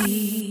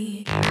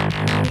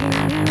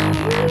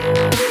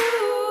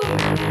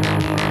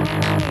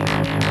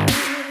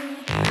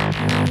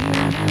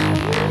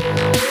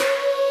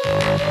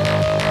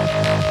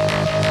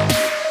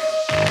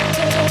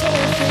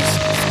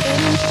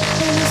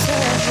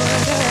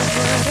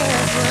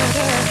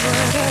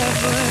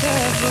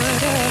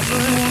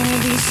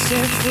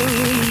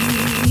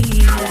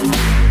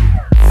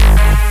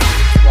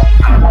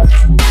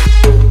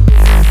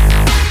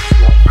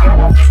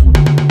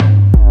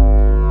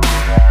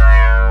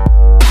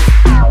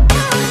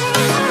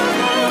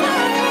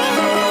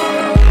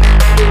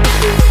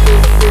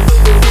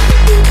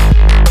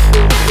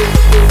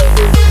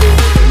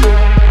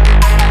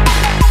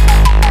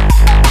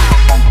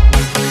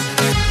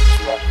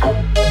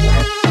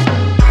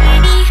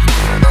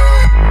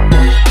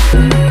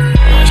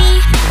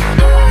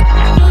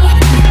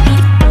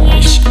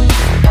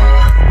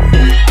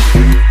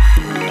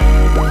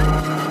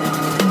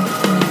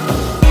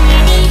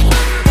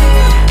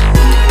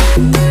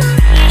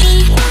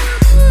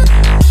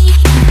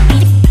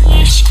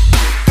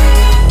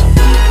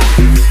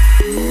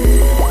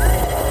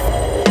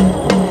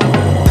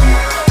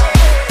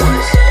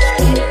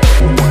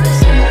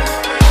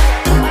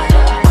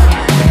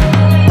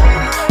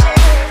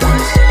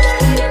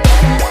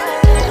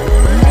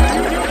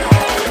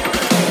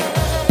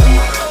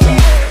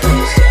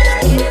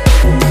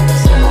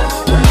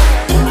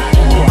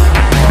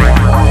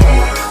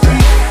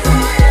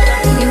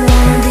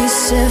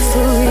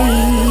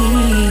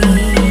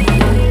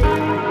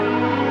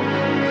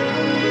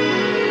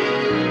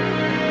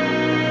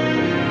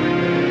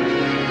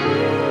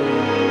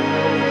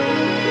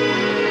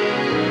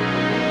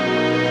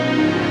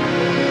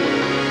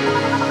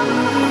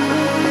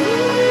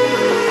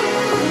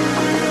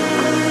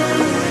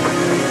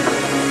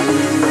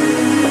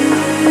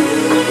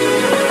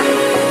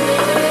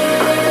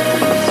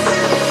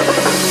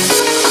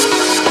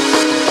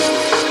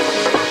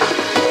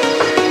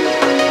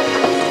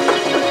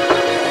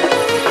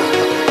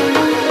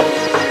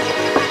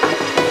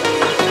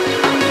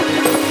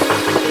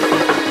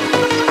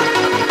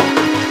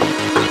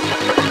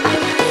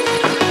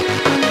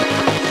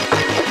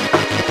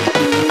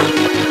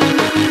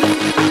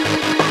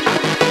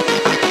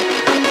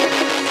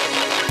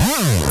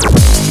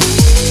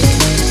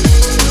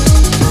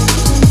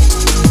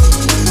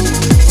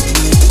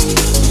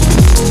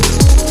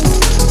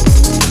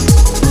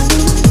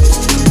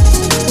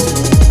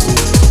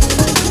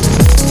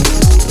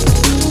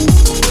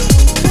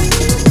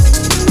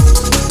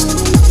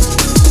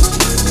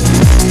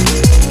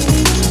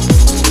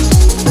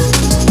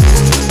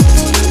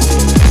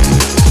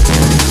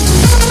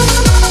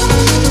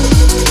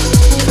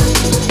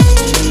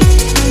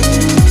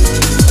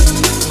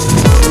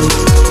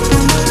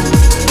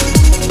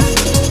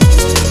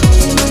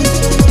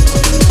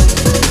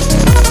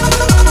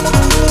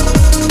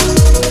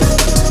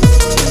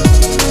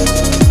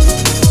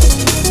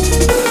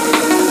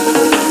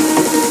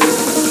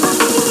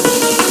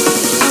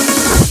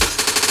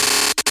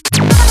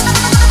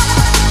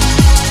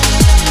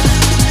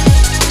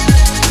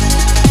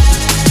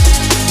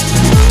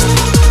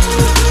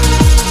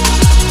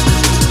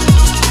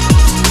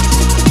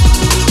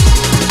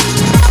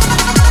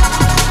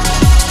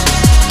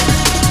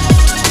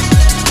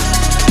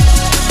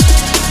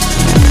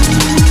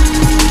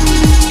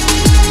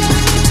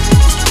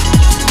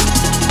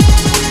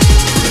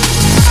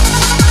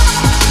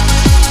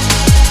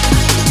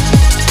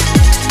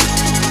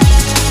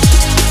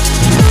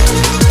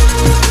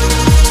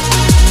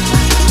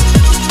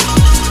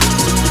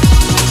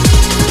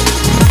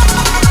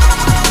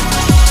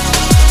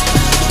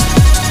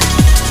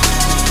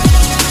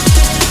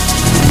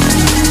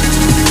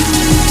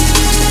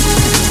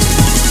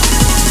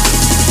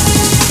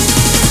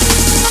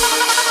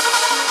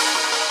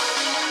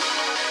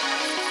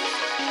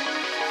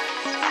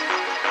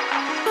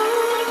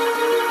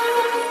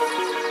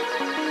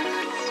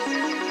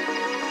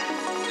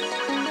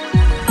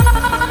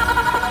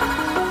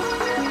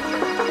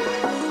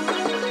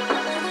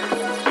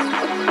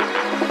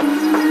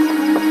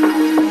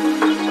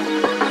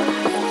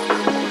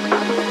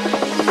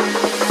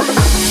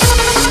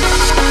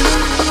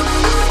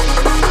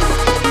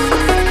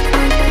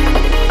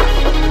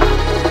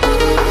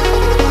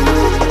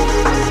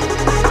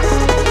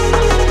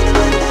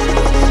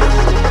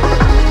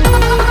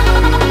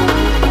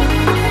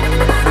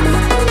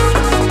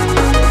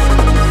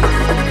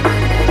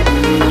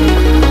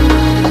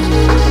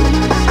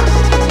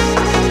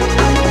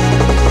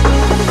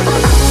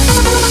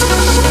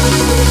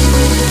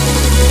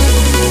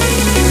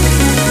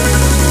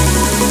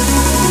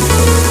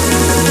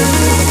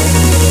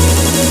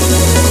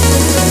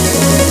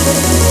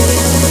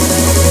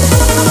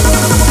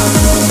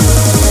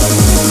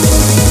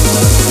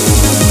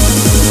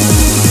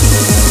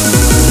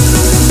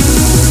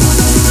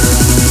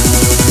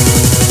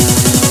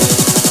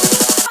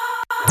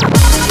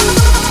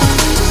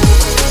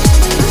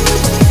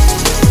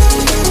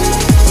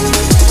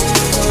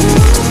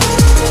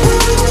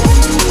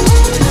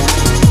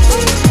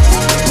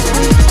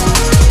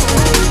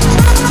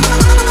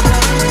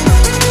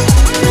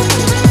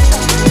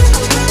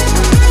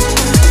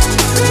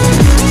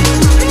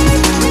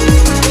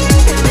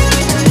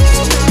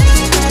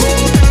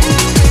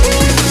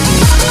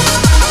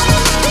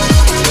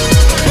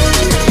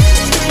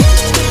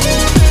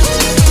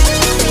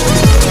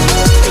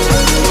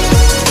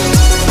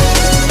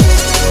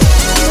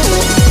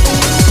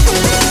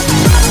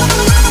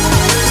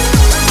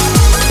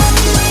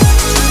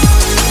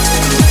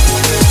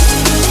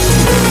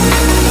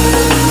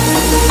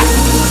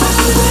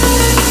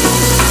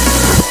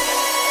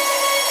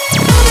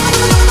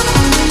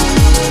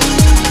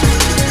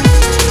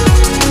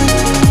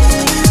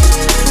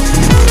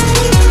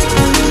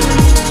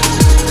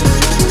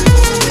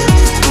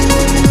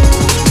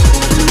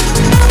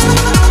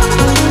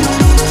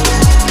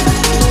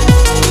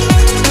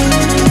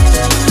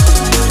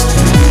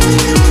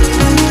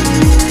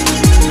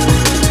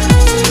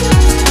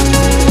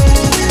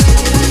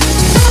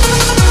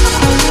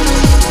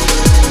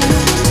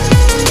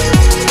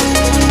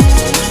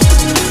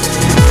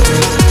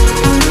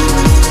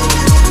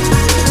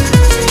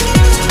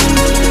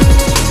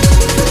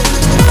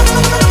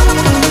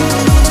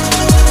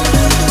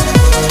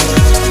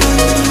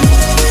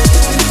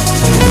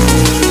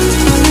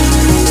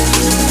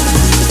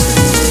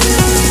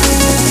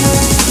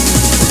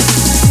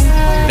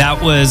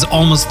 That was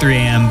Almost 3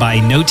 a.m.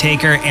 by Note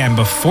Taker, and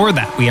before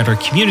that, we had our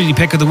community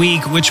pick of the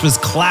week, which was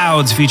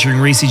Clouds featuring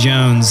Racy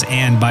Jones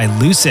and by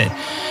Lucid.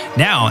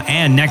 Now,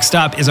 and next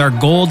up is our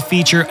gold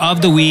feature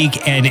of the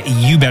week, and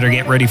you better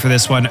get ready for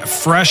this one.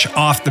 Fresh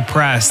off the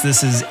press,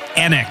 this is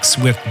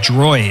NX with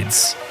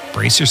Droids.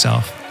 Brace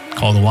yourself.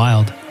 Call the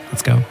Wild.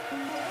 Let's go.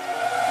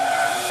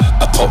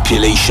 A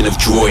population of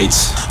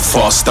droids,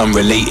 fast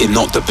unrelated,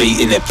 not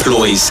debating their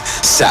ploys.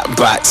 Sat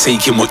back,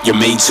 taking what you're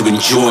made to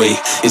enjoy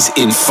is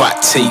in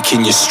fact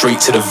taking you straight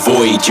to the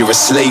void. You're a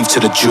slave to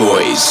the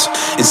joys.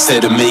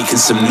 Instead of making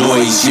some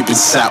noise, you've been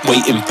sat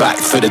waiting back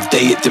for the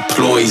day it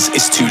deploys.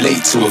 It's too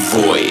late to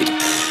avoid.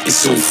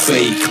 It's all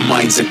fake,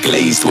 minds are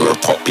glazed. We're a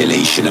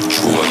population of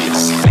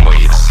droids.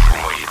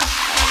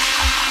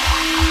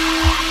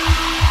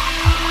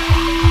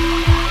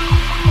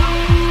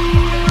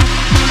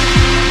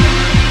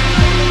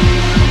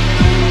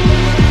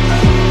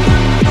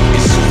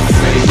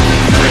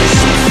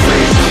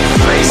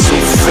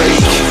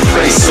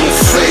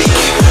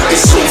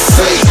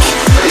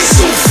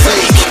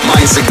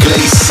 Minds are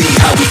glazed, see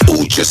how we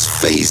all just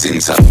phase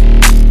into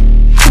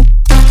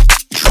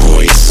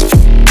droids.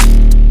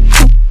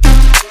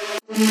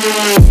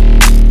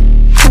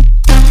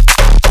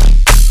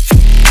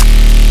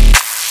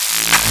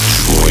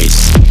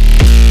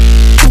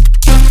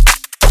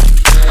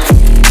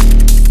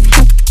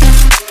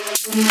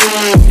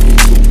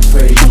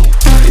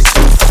 It's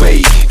all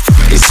fake,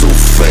 it's all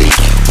fake,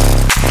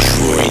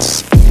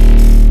 droids.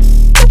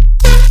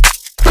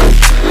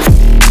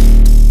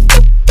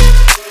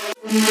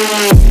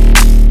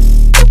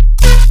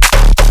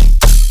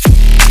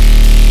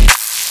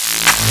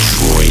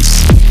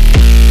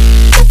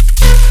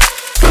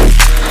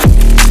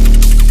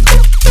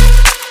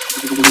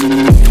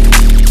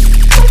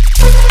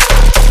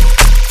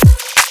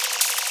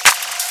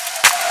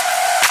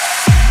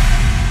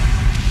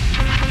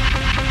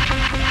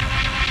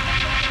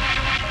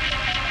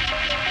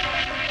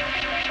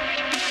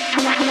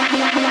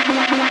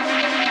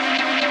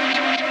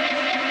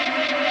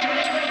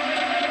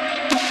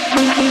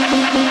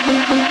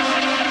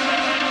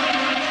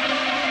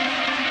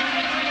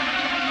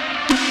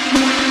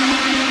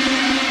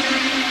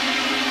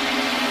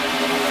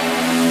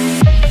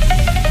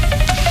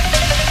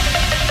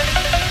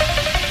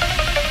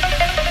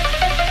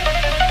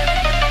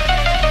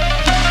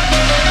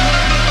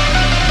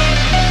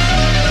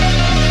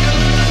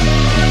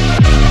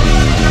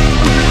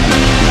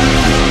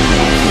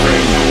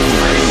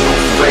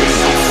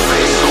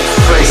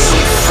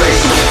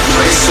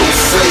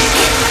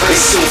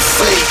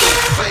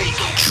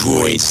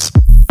 Droids.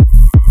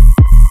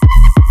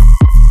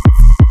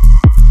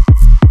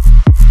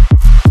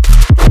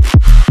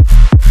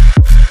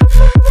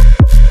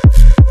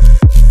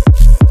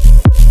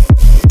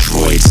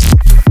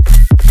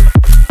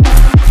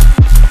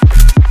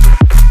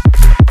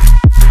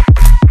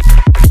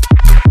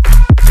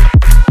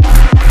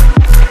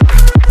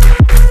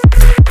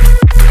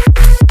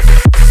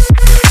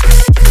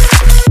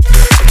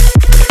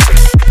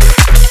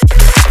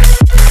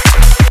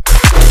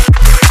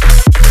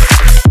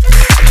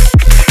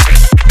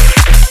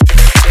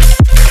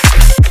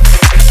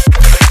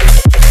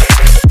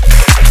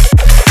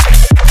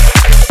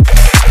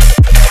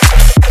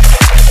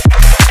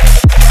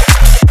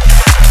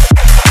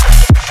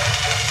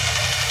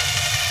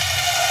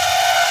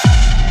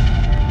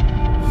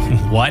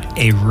 What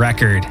a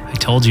record. I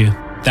told you.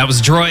 That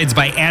was Droids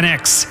by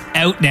Annex,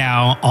 out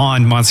now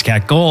on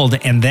Monstercat Gold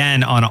and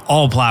then on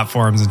all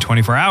platforms in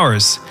 24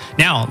 hours.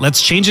 Now,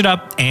 let's change it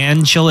up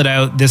and chill it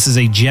out. This is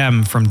a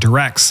gem from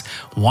Direct's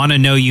Wanna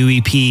Know You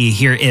EP.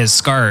 Here is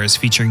Scars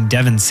featuring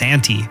Devin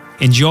Santee.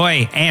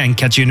 Enjoy and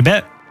catch you in a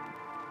bit.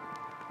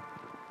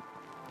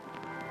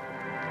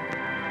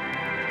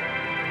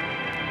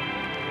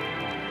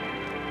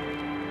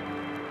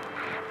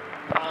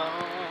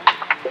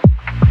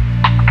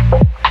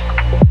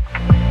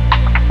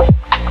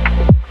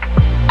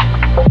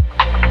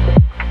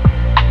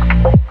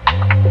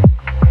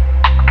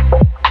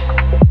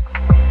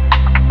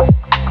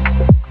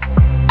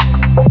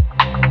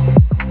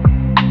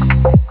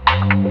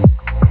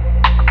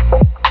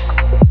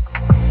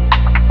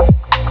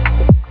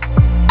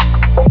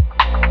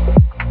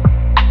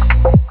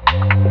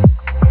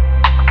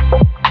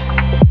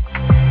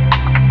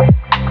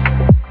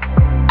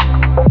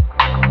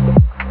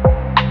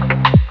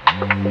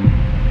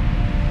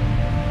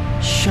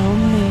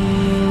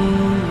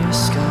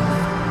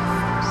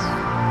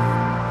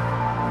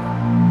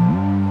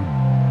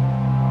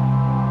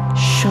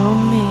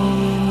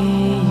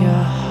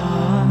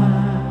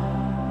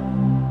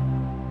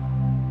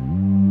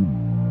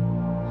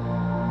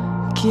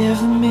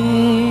 Give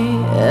me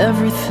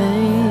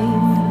everything,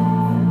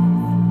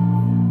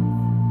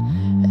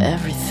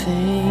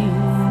 everything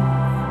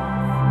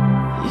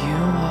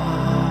you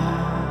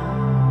are.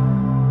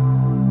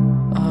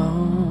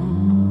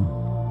 Oh,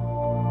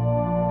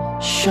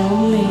 show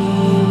me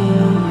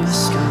your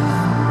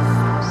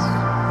scars.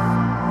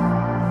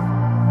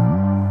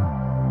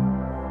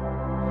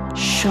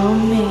 Show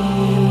me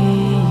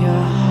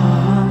your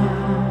heart.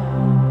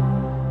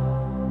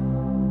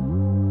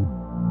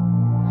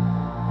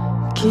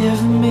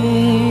 Give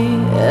me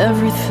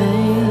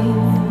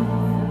everything,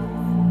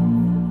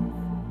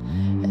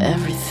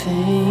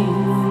 everything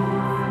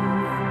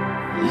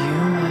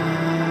you are.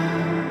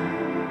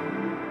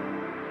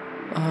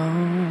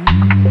 Oh.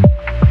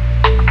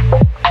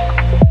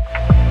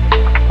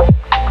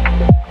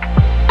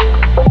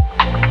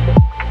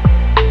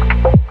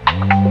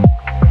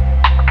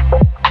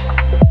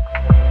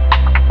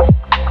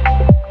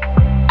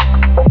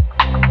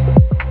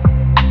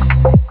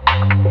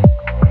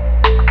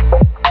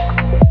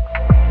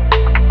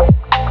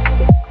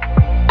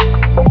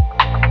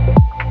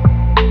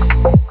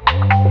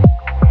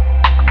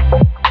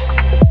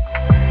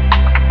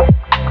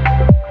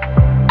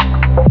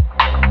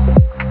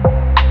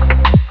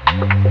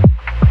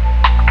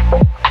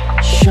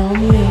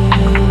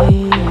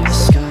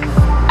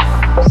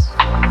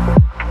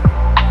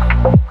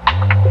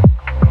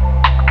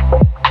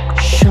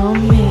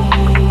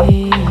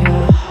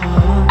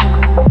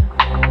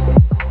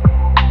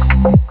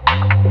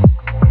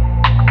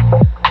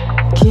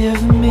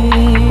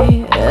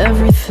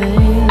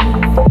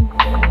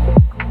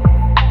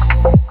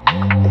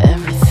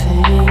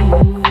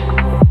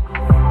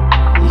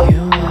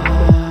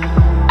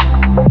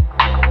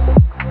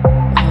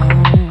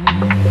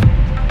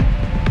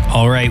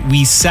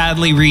 We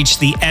sadly reached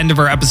the end of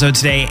our episode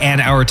today and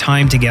our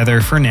time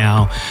together for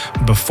now.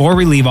 Before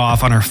we leave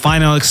off on our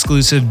final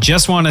exclusive,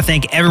 just want to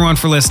thank everyone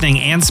for listening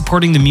and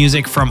supporting the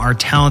music from our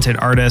talented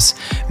artists.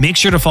 Make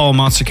sure to follow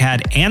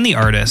Monstercat and the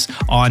artist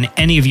on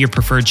any of your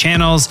preferred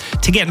channels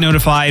to get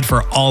notified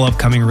for all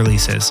upcoming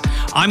releases.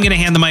 I'm going to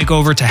hand the mic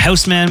over to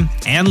Houseman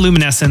and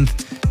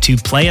Luminescent to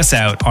play us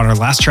out on our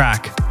last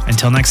track.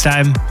 Until next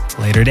time,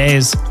 later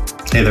days.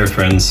 Hey there,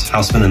 friends.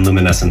 Houseman and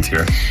Luminescent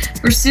here.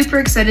 We're super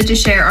excited to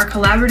share our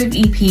collaborative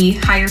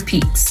EP, Higher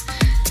Peaks.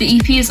 The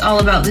EP is all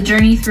about the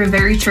journey through a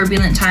very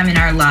turbulent time in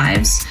our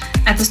lives.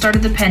 At the start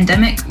of the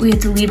pandemic, we had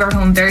to leave our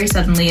home very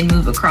suddenly and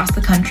move across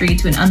the country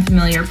to an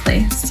unfamiliar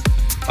place.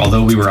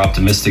 Although we were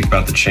optimistic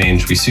about the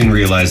change, we soon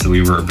realized that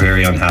we were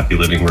very unhappy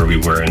living where we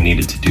were and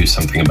needed to do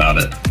something about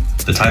it.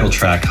 The title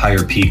track,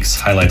 Higher Peaks,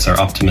 highlights our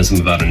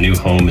optimism about a new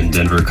home in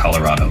Denver,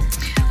 Colorado.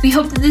 We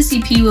hope that this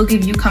EP will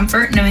give you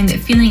comfort, knowing that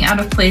feeling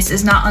out of place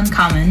is not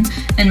uncommon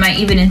and might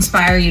even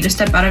inspire you to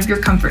step out of your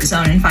comfort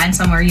zone and find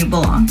somewhere you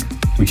belong.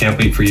 We can't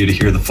wait for you to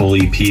hear the full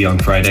EP on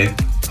Friday.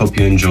 Hope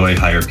you enjoy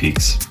Higher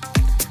Peaks.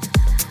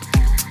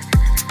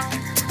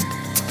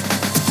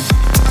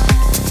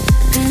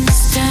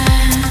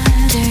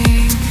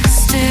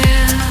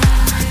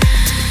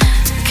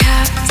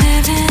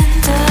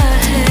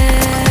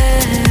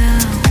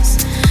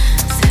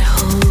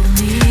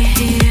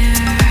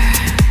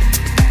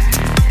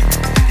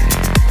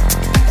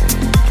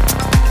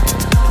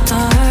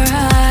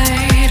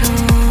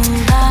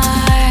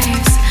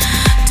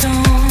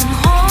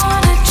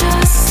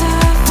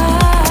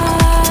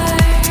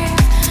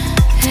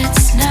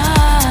 It's not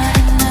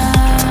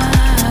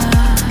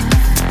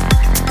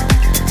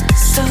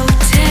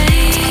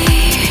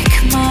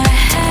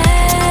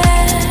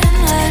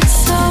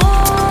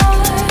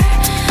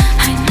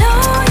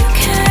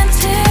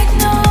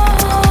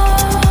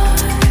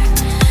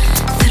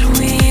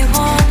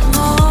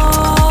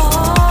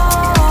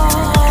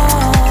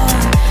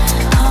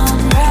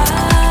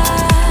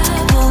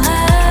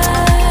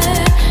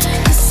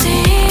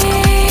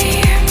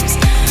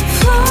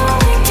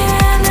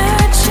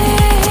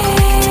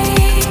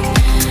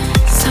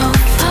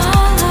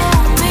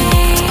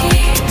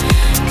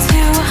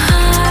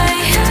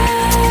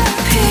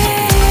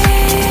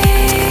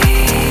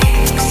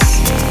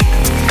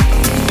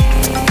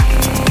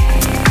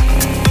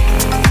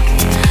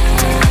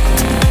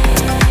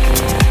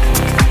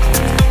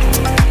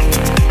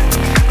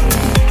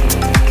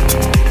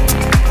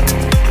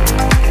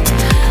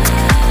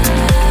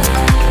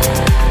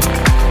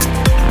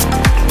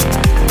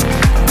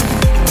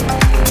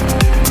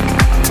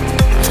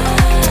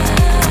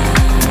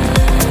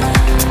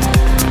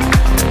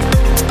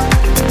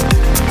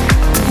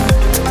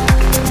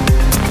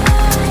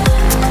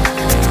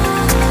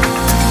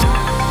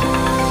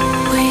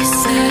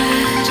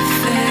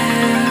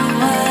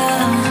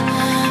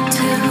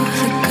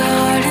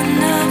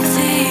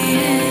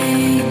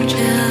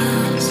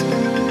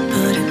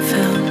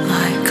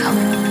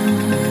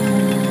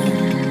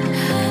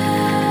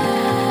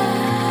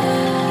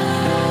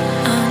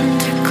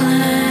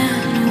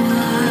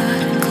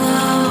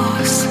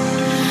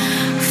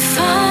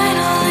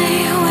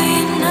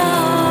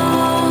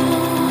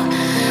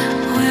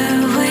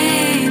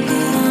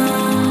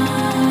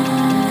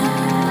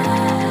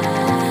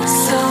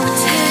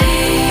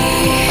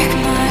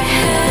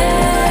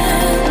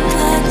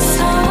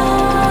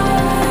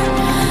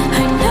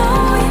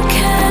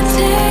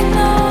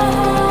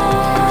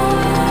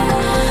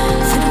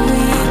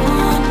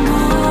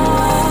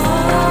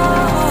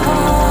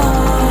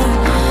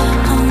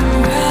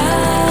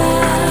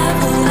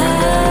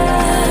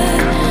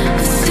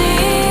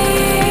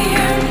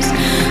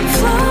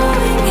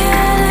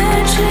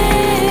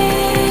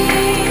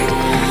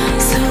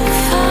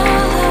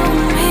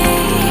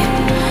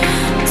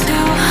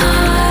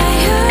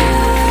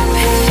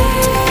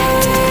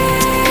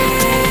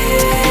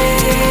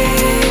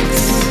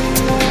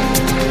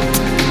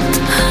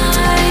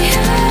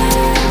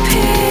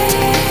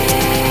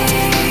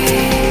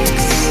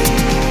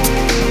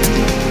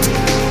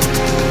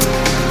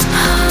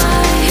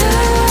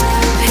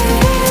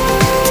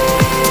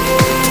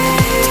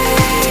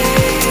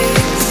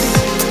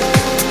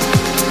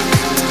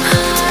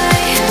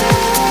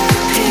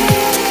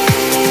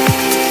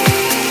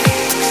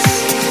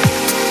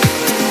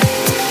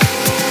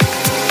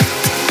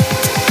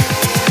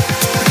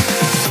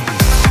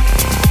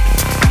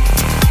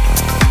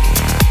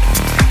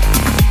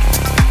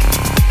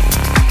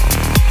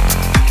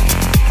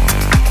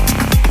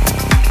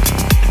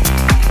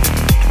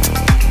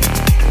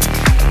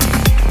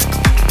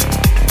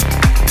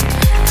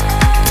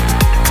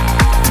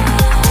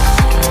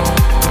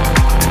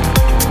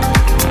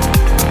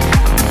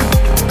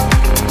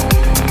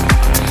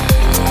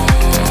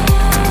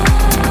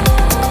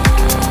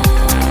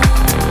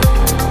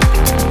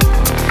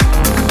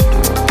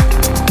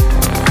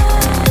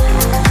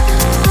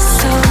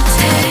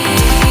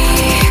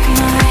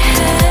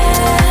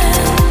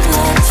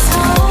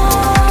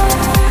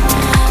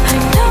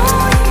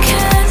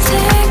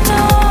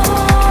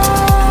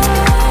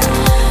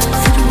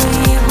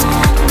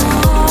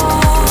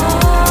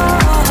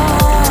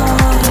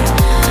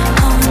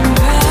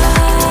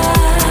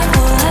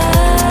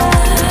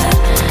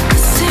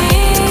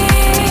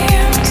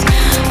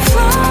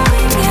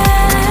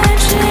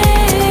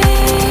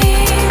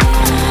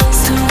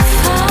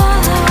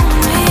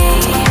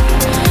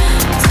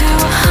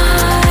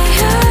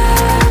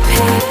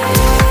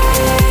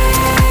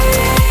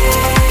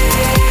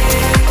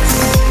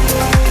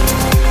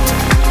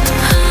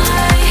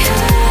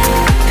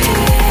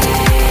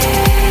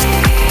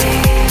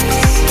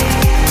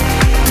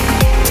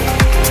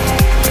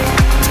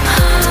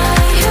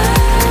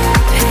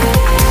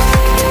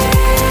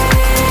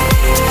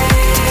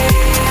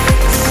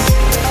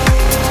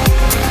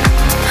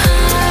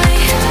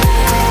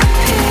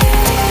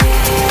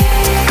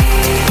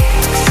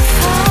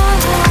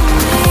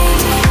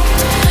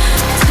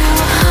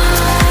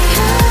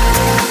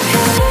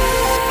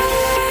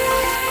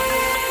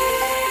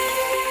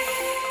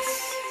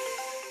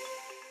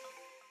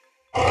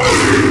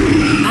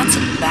It's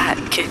a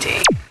bad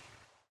kitty.